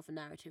tell yourself a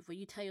narrative where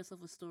you tell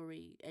yourself a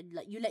story, and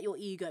like you let your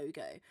ego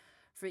go.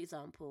 For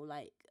example,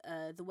 like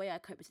the way I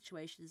cope with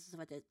situations is if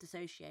I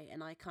dissociate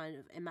and I kind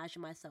of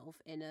imagine myself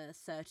in a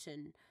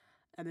certain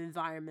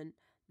environment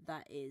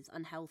that is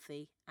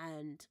unhealthy,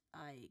 and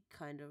I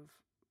kind of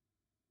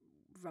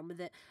run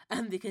with it,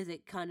 because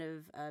it kind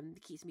of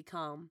keeps me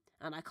calm,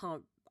 and I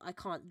can't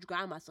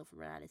ground myself in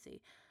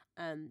reality.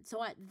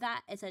 So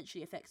that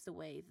essentially affects the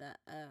way that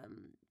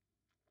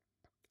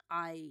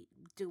I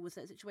deal with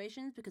certain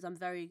situations, because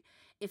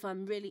if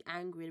I'm really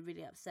angry and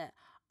really upset,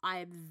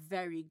 I'm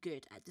very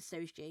good at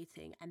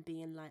dissociating and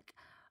being like,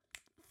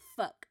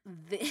 fuck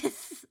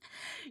this,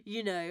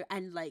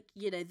 and like,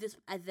 this,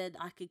 and then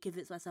I could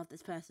convince myself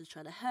this person's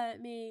trying to hurt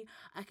me.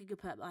 I could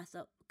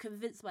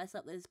convince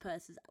myself that this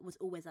person was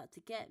always out to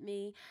get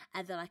me,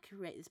 and then I could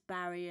create this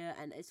barrier,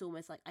 and it's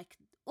almost like I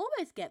could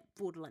almost get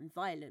borderline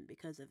violent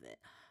because of it.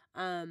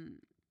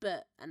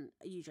 But and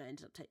usually I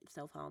ended up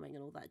self-harming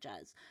and all that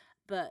jazz.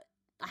 But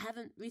I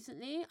haven't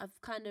recently.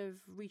 I've kind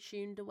of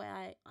retuned the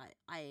way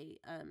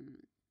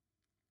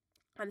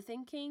I'm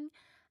thinking,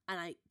 and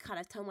I kind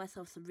of tell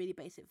myself some really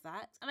basic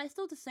facts, and I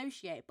still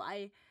dissociate. But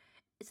I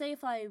say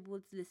if I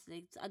was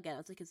listening to, again, I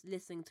was like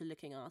listening to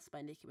 "Looking"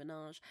 by Nicki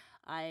Minaj.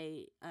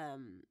 I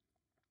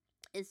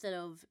instead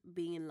of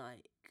being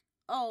like,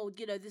 oh,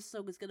 this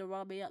song is gonna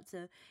rile me up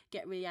to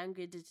get really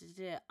angry,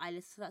 I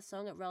listen to that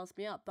song, it riles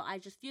me up, but I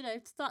just,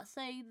 start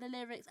saying the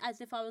lyrics as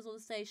if I was on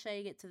stage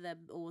saying it to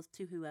them, or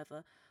to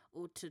whoever,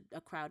 or to a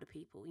crowd of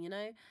people,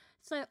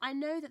 So I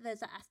know that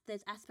there's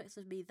aspects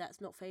of me that's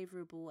not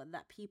favourable, and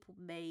that people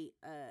may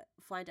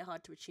find it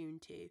hard to attune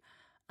to.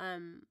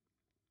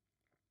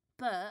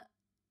 But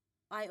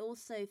I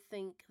also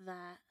think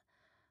that,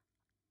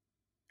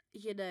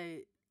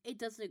 it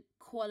doesn't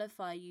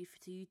qualify you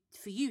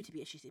for you to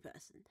be a shitty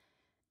person.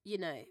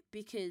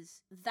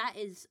 Because that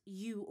is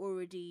you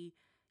already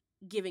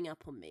giving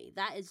up on me.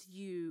 That is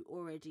you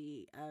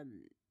already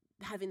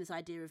having this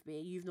idea of me.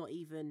 You've not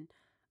even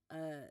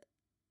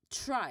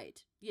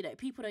tried.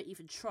 People don't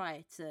even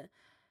try to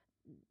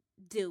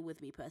deal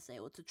with me per se,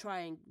 or to try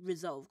and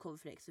resolve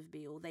conflicts with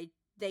me, or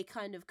they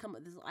kind of come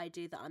up with this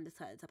idea that I'm this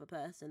certain type of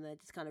person. They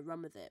just kind of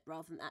run with it,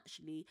 rather than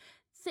actually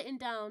sitting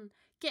down,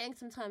 getting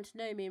some time to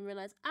know me, and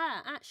realize,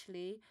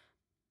 actually,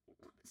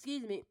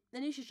 excuse me,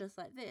 Anisha's just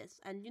like this.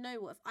 And you know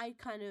what, if I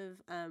kind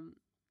of and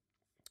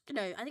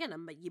again,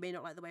 you may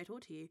not like the way I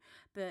talk to you,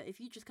 but if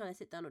you just kind of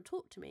sit down and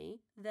talk to me,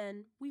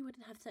 then we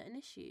wouldn't have certain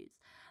issues.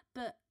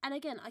 And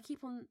again, I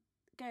keep on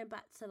going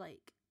back to,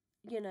 like,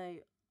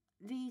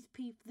 these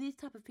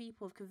type of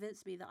people have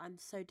convinced me that I'm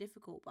so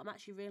difficult, but I'm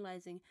actually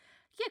realizing,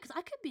 yeah, because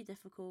I could be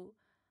difficult,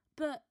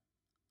 but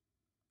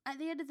at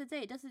the end of the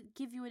day, it doesn't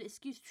give you an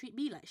excuse to treat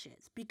me like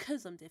shit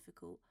because I'm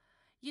difficult,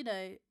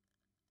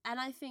 and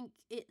I think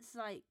it's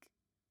like,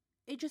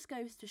 it just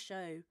goes to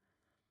show.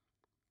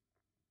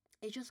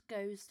 It just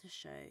goes to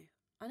show.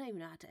 I don't even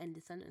know how to end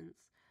a sentence.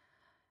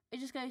 It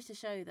just goes to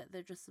show that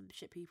there are just some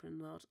shit people in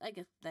the world. I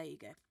guess, there you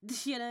go.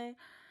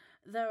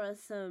 There are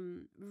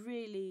some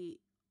really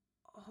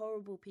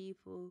horrible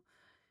people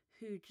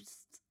who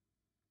just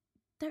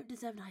don't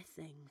deserve nice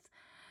things.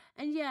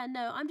 And yeah,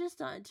 no, I'm just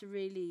starting to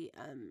really,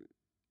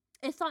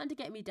 it's starting to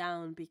get me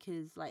down,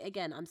 because, like,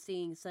 again, I'm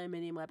seeing so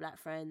many of my black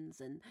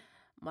friends and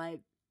my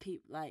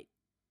like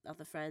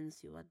other friends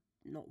who are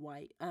not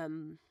white,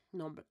 my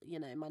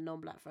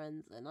non-black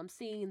friends, and I'm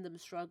seeing them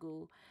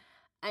struggle,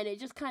 and it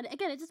just kind of,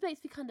 again, it just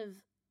makes me kind of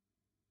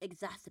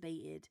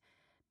exacerbated,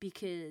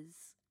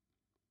 because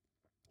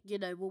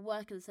we're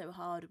working so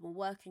hard, and we're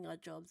working our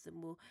jobs,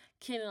 and we're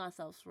killing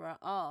ourselves for our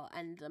art.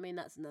 And I mean,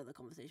 that's another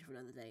conversation for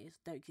another day.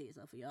 Don't kill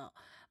yourself for your art.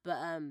 But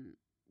and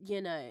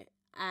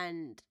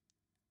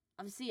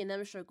I'm seeing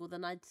them struggle.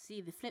 Then I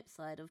see the flip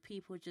side of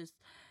people just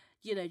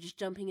just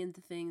jumping into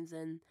things,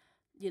 and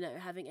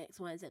having X,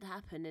 Y, and Z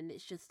happen, and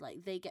it's just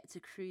like they get to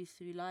cruise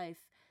through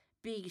life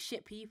being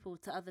shit people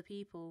to other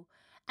people,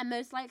 and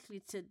most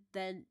likely to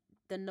then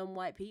the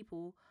non-white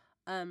people,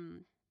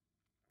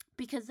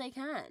 because they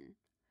can,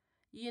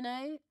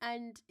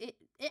 and it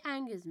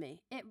angers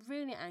me. It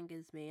really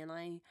angers me, and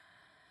I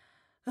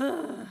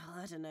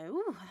don't know.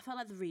 Ooh, I felt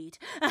like the read.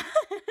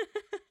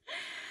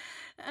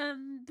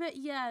 But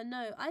yeah,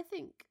 no, I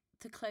think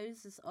to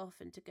close this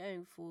off and to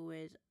going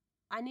forward,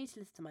 I need to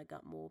listen to my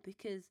gut more,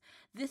 because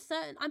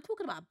I'm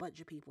talking about a bunch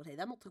of people here.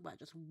 I'm not talking about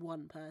just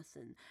one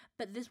person,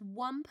 but this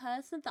one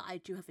person that I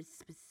do have a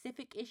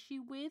specific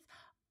issue with,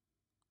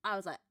 I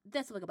was like,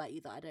 there's something about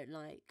you that I don't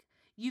like.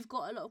 You've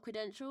got a lot of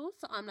credentials,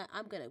 so I'm like,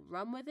 I'm going to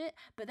run with it,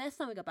 but there's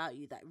something about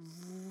you that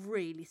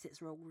really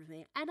sits wrong with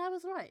me. And I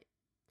was right.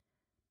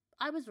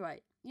 I was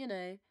right. You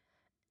know,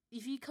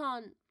 if you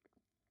can't,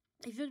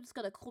 if you're just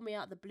gonna call me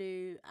out the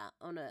blue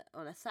on a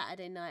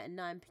Saturday night at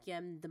 9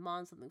 p.m.,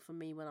 demand something from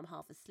me when I'm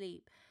half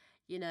asleep,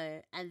 you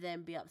know, and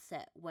then be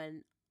upset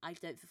when I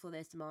don't fulfill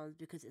those demands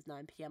because it's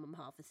 9 p.m., I'm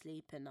half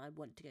asleep and I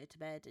want to go to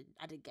bed and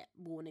I didn't get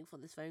warning for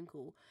this phone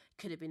call.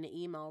 Could have been an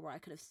email where I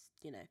could have,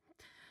 you know,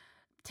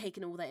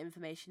 taken all that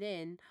information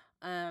in.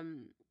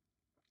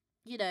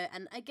 You know,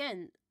 and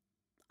again,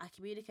 I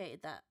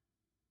communicated that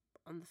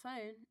on the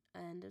phone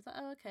and it was like,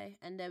 oh, okay.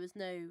 And there was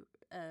no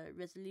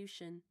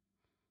resolution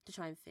to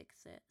try and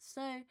fix it.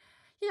 So,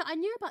 you know, I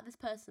knew about this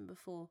person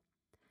before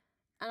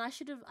and I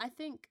should have, I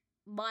think,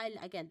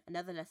 again,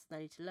 another lesson I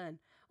need to learn.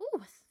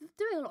 Oh,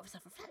 doing a lot of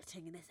self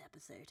reflecting in this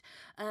episode.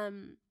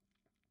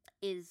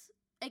 Is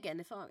again,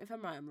 if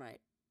I'm right, I'm right.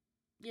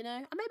 You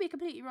know, I may be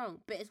completely wrong,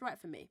 but it's right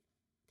for me.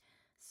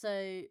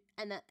 So,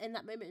 and that in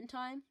that moment in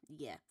time,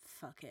 yeah,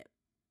 fuck it,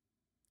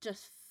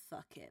 just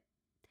fuck it.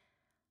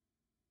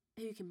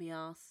 Who can be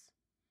asked?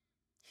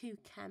 Who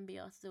can be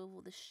asked to deal with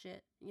all this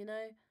shit? You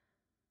know,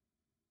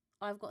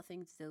 I've got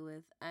things to deal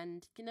with,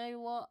 and you know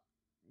what?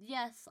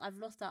 Yes, I've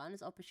lost out on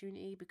this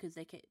opportunity because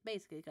they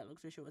basically, cut long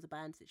story short, it was a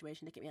band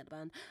situation. They kept me out of the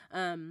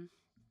band,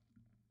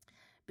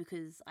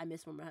 because I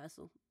missed one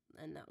rehearsal,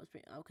 and that was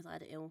pretty. Oh, because I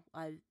had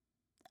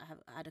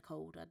I had a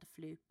cold, I had the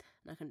flu,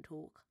 and I couldn't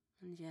talk,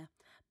 and yeah,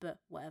 but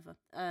whatever.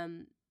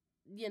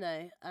 You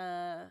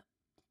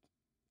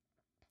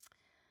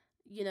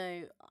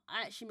know,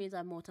 actually means I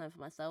have more time for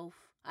myself.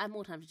 I have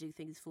more time to do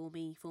things for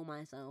me, for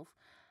myself,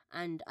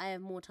 and I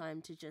have more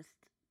time to just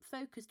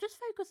focus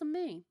on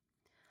me.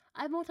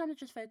 I have more time to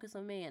just focus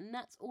on me, and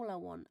that's all I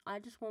want. I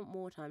just want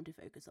more time to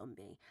focus on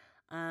me.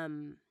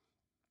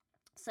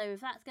 So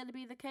if that's going to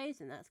be the case,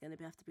 then that's going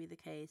to have to be the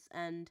case.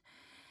 And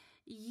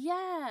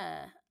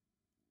yeah,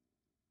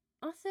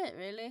 that's it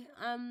really.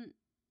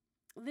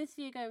 This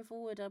year going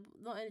forward, I'm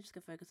not only just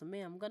going to focus on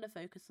me, I'm going to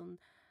focus on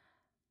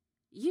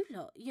you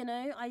lot. You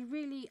know, I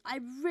really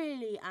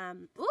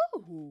am.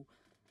 Ooh,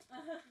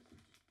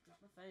 got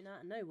my phone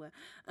out of nowhere.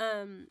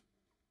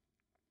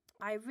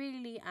 I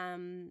really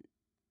am.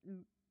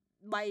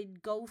 My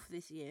goal for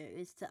this year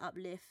is to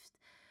uplift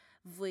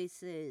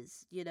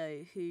voices, you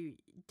know, who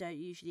don't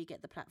usually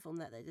get the platform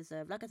that they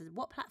deserve. Like I said,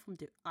 what platform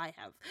do I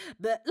have?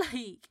 But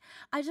like,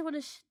 I just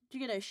want to,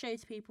 show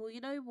to people,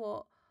 you know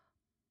what?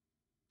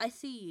 I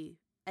see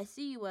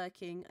you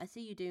working. I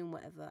see you doing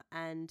whatever,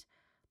 and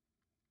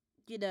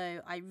you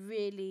know, I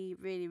really,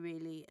 really,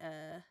 really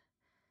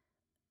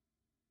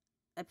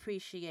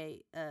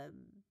appreciate. I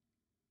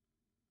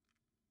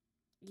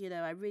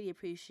really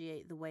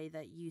appreciate the way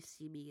that you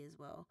see me as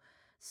well.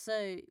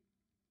 So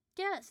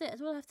yeah, that's it.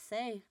 That's all I have to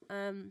say.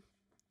 And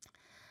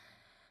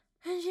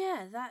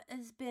yeah, that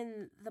has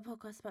been the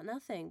podcast about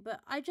nothing.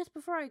 But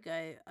before I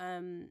go, I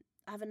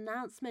have an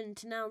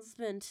announcement.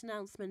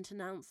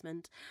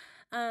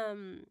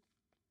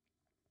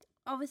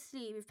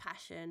 Obviously with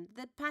passion,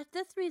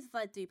 that's the reason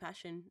I do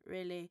passion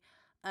really.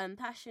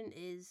 Passion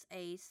is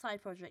a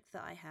side project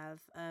that I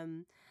have.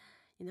 I'm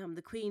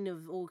the queen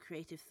of all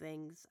creative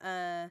things.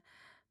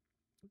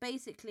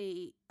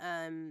 Basically,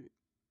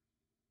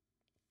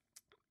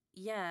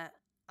 yeah,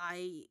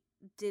 I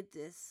did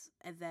this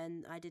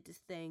event, I did this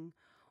thing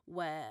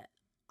where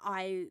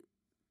I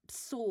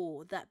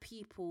saw that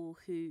people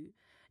who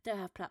don't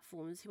have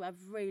platforms, who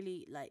have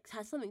really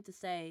has something to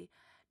say,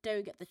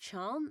 don't get the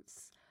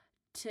chance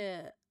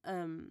to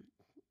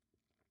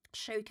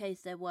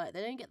showcase their work.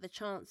 They don't get the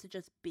chance to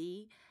just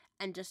be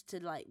and just to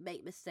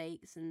make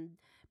mistakes and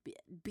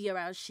be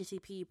around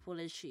shitty people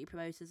and shitty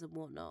promoters and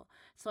whatnot.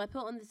 So I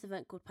put on this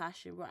event called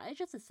Passion where I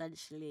just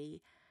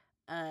essentially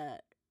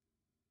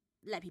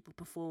let people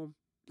perform.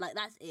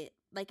 That's it.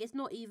 It's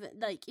not even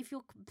if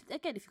you're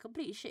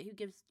completely shit,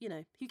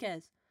 who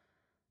cares?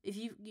 If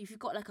you've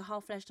got a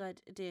half-fleshed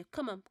idea,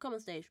 come on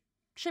stage,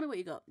 show me what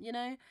you got.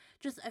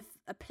 Just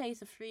a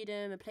place of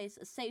freedom, a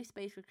safe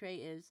space for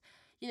creatives.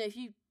 If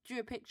you drew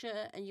a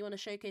picture and you want to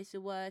showcase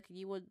your work and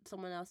you want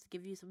someone else to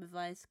give you some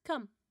advice,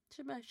 come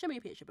show me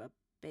a picture,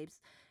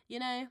 babes.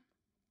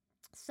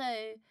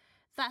 So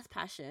that's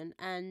Passion,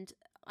 and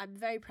I'm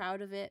very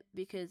proud of it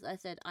because I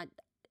said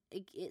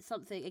it's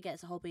something, again,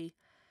 it's a hobby.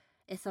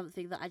 It's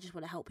something that I just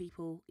want to help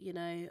people,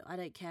 I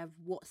don't care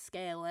what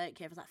scale, I don't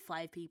care if it's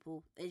 5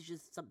 people. It's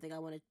just something I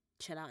want to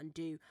chill out and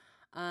do.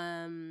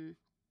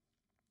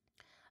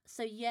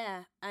 So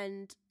yeah,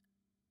 and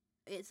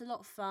it's a lot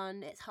of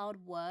fun. It's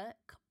hard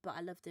work, but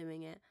I love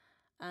doing it.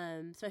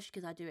 Especially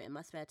because I do it in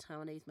my spare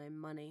time and I use my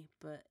money,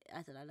 but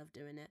I said I love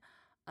doing it.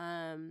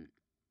 And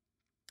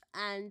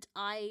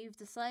I've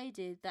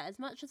decided that as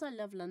much as I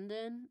love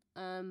London,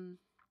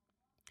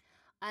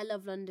 I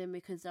love London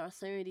because there are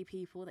so many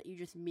people that you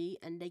just meet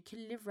and they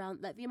can live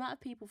around, the amount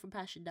of people from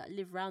Passion that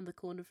live around the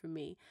corner from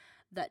me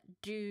that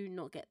do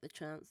not get the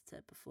chance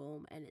to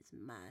perform, and it's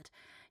mad.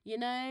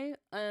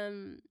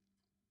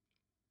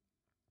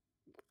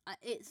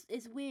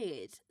 It's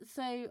weird.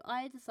 So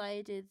I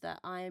decided that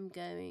I am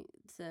going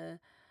to,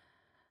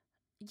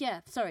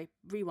 yeah, sorry,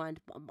 rewind.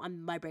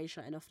 My brain's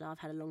shutting off now. I've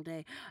had a long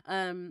day.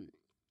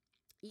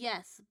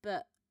 yes,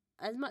 but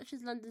as much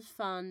as London's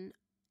fun,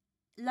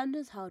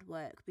 London's hard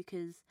work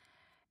because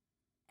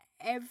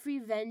every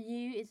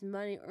venue is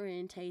money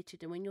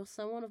orientated, and when you're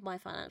someone of my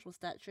financial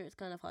stature, it's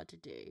kind of hard to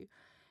do.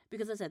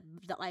 Because as I said,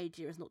 the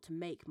idea is not to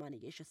make money;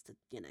 it's just to,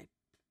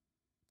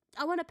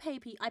 I want to pay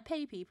people. I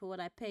pay people,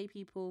 and I pay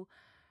people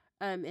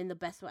in the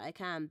best way I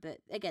can. But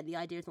again, the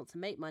idea is not to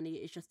make money;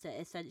 it's just to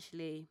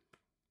essentially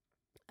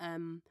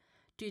um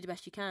do the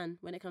best you can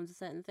when it comes to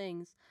certain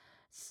things.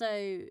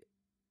 So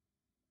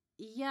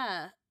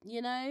yeah,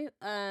 yeah,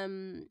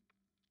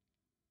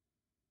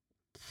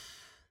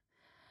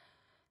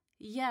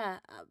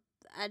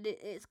 and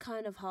it's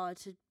kind of hard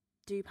to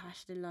do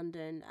passion in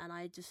London, and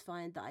I just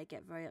find that I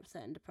get very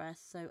upset and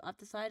depressed. So I've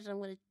decided I'm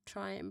going to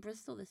try it in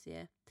Bristol this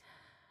year.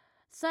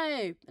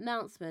 So,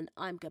 announcement,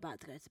 I'm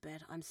about to go to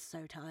bed. I'm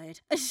so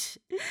tired. It's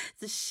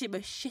the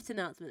most shit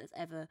announcement that's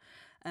ever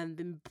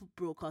been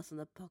broadcast on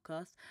the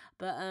podcast.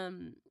 But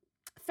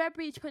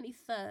February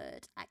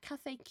 23rd at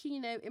Cafe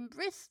Kino in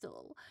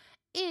Bristol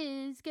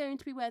is going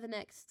to be where the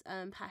next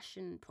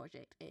passion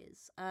project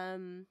is.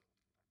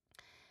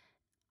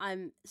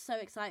 I'm so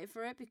excited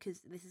for it because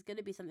this is going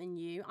to be something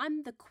new.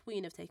 I'm the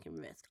queen of taking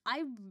risks.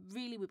 I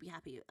really would be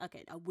happy.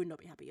 Okay, I would not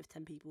be happy if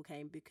 10 people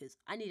came because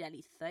I need at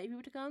least 30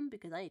 people to come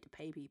because I need to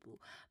pay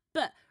people.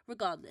 But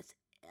regardless,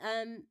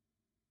 I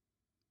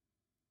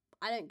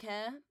don't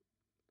care.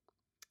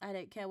 I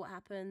don't care what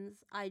happens.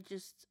 I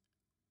just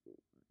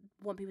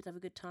want people to have a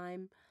good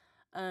time.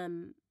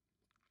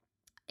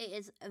 It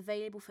is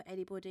available for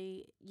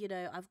anybody.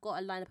 I've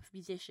got a lineup of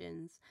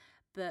musicians,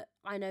 but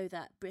I know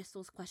that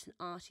Bristol's quite an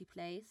arty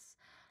place,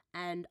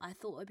 and I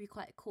thought it'd be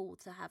quite cool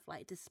to have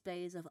like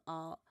displays of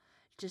art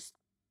just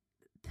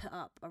put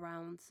up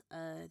around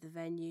the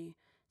venue.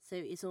 So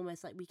it's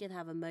almost like we could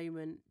have a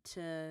moment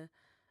to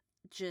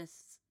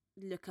just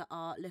look at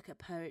art, look at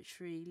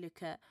poetry,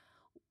 look at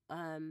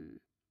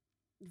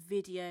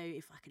video,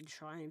 if I can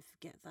try and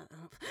forget that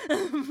up.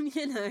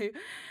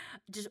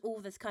 Just all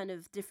this kind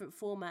of different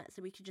formats,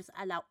 so we could just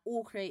allow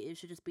all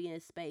creatives to just be in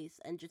a space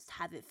and just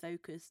have it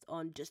focused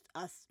on just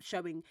us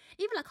showing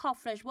even like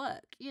half-fledged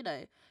work,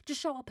 just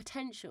show our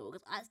potential,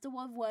 because that's the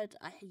one word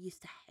I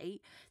used to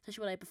hate,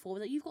 especially when I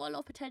performed, that you've got a lot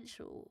of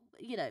potential,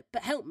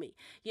 but help me,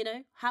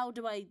 how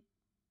do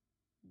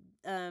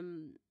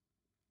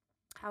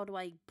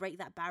I break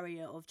that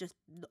barrier of just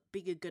not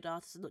being a good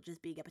artist and not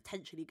just being a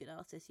potentially good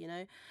artist,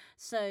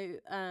 So,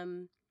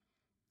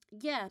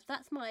 yeah,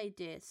 that's my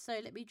idea. So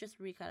let me just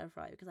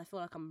reclarify because I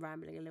feel like I'm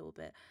rambling a little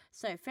bit.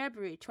 So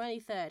February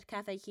 23rd,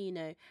 Cafe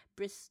Kino,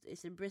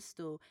 it's in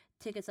Bristol.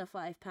 Tickets are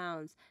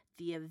 £5.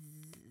 The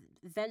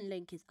event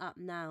link is up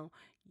now.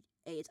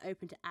 It's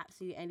open to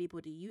absolutely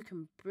anybody. You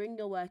can bring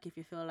your work if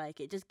you feel like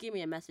it. Just give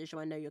me a message so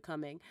I know you're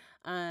coming.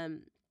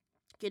 I'm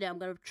going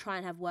to try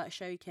and have work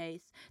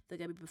showcase. There are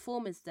going to be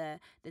performers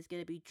there. There's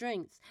going to be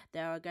drinks.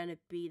 There's an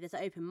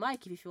open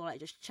mic if you feel like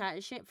just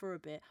chatting shit for a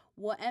bit.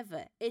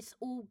 Whatever. It's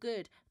all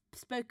good.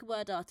 Spoken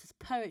word artists,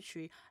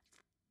 poetry.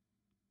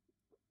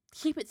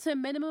 Keep it to a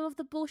minimum of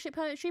the bullshit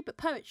poetry, but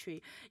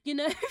poetry,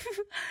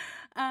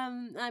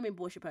 I mean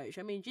bullshit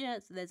poetry. I mean,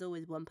 there's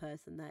always one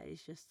person that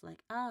is just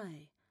like,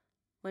 I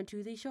went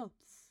to these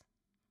shops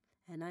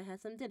and I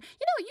had some dinner.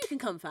 You know what? You can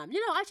come, fam.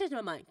 I changed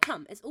my mind.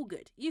 Come. It's all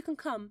good. You can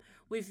come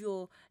with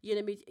your,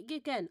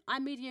 again,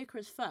 I'm mediocre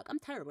as fuck. I'm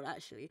terrible,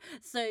 actually.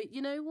 So,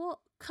 you know what?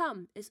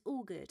 Come. It's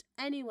all good.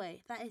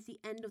 Anyway, that is the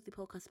end of the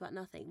podcast about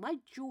nothing. My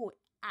jaw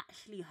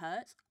actually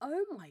hurts.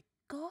 Oh, my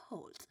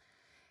God.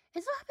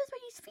 Is what happens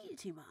when you speak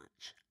too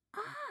much?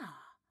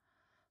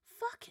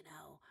 Fucking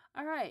hell.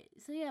 All right.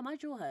 So, yeah, my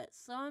jaw hurts.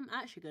 So, I'm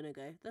actually going to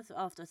go. That's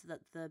after I said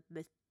that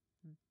the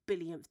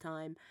billionth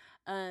time.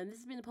 This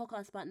has been a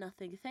podcast about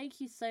nothing. Thank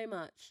you so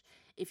much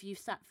if you've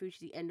sat through to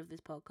the end of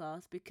this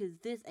podcast, because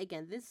this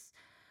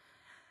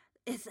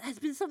has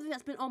been something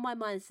that's been on my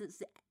mind since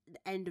the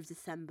end of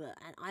December,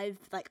 and I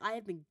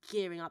have been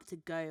gearing up to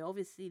go.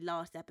 Obviously,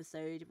 last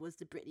episode was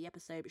the Britney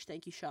episode, which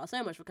thank you, Shah,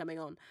 so much for coming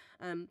on.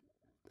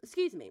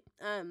 Excuse me.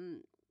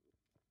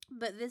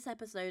 But this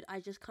episode,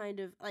 I just kind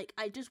of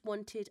I just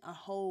wanted a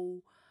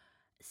whole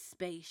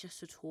space just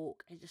to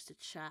talk and just to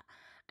chat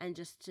and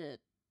just to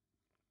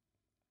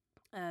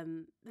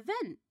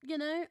vent,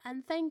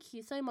 and thank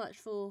you so much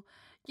for,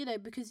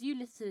 because you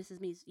listen to this as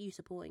me, you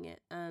supporting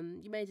it.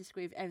 You may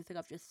disagree with everything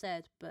I've just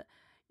said, but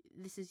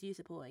this is you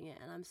supporting it,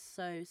 and I'm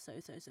so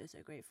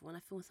grateful, and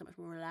I feel so much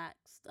more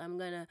relaxed. I'm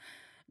gonna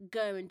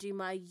go and do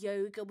my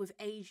yoga with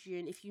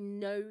Adrian. If you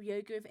know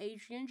yoga with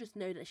Adrian, just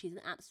know that she's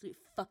an absolute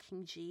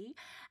fucking G,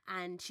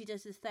 and she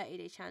does this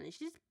 30-day challenge.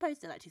 She just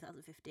posted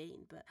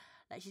 2015, but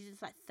she did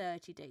this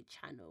 30-day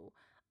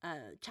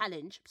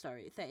challenge,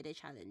 30-day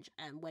challenge,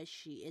 where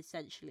she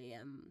essentially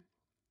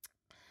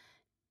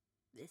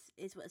this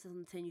is what it says on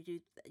the tin, you do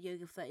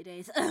yoga for 30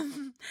 days.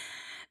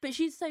 But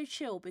she's so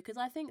chill, because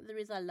I think the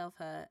reason I love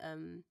her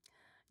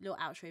little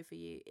outro for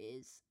you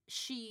is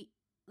she,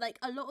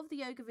 a lot of the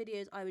yoga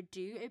videos I would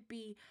do, it'd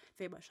be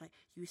very much like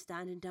you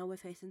stand in downward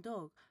facing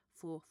dog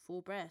for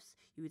 4 breaths,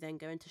 you then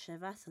go into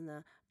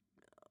shavasana,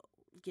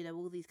 you know,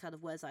 all these kind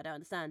of words I don't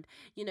understand.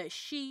 You know,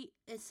 she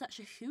is such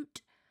a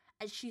hoot,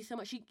 and she's so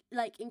much, she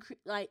like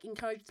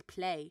encourages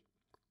play.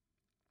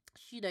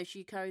 You know, she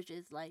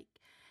encourages like,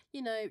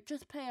 you know,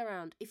 just play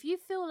around. If you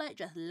feel like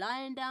just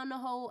lying down the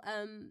whole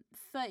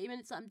 30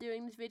 minutes that I'm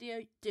doing this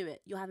video, do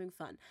it. You're having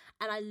fun.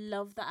 And I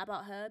love that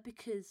about her,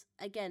 because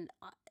again,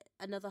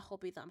 another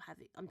hobby that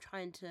I'm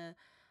trying to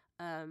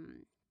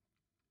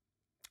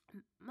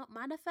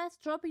manifest.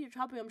 Hobby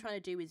I'm trying to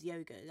do is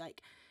yoga.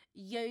 Like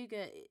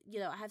yoga, you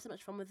know, I have so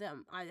much fun with it.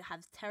 I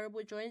have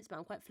terrible joints, but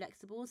I'm quite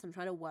flexible, so I'm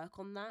trying to work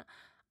on that.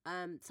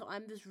 So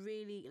I'm just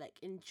really like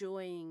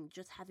enjoying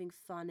just having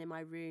fun in my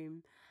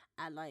room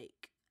at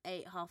like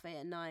 8, half 8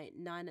 at night,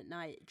 9 at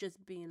night,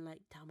 just being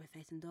like down my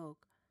face and dog,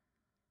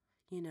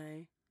 you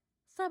know,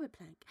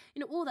 cyberplank,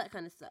 you know, all that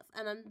kind of stuff.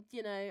 And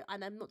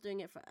I'm not doing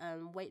it for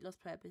weight loss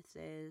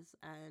purposes,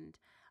 and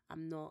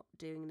I'm not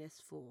doing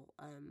this for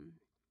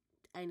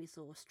any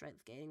sort of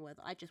strength gaining.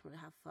 Whether I just want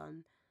to have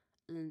fun,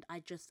 and I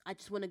just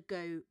want to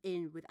go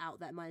in without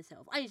that mindset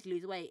of I need to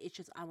lose weight. It's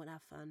just I want to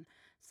have fun,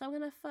 so I'm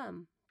gonna have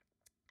fun.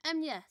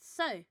 Yeah,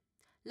 so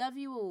love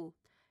you all.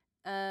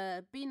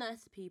 Be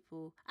nice to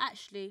people.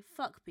 Actually,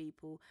 fuck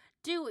people.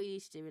 Do what you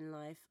need to do in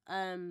life.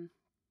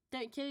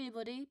 Don't kill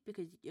anybody,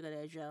 because you're gonna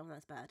go to jail.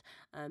 That's bad.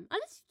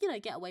 Unless, you know,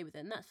 get away with it,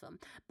 and that's fun.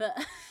 But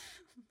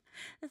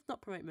let's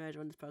not promote murder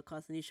on this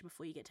podcast, Anisha,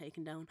 before you get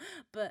taken down.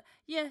 But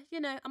yeah, you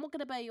know, I'm not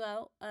gonna bail you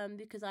out.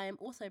 Because I am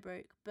also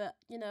broke. But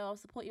you know, I'll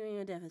support you in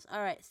your endeavors.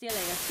 All right, see you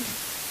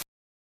later.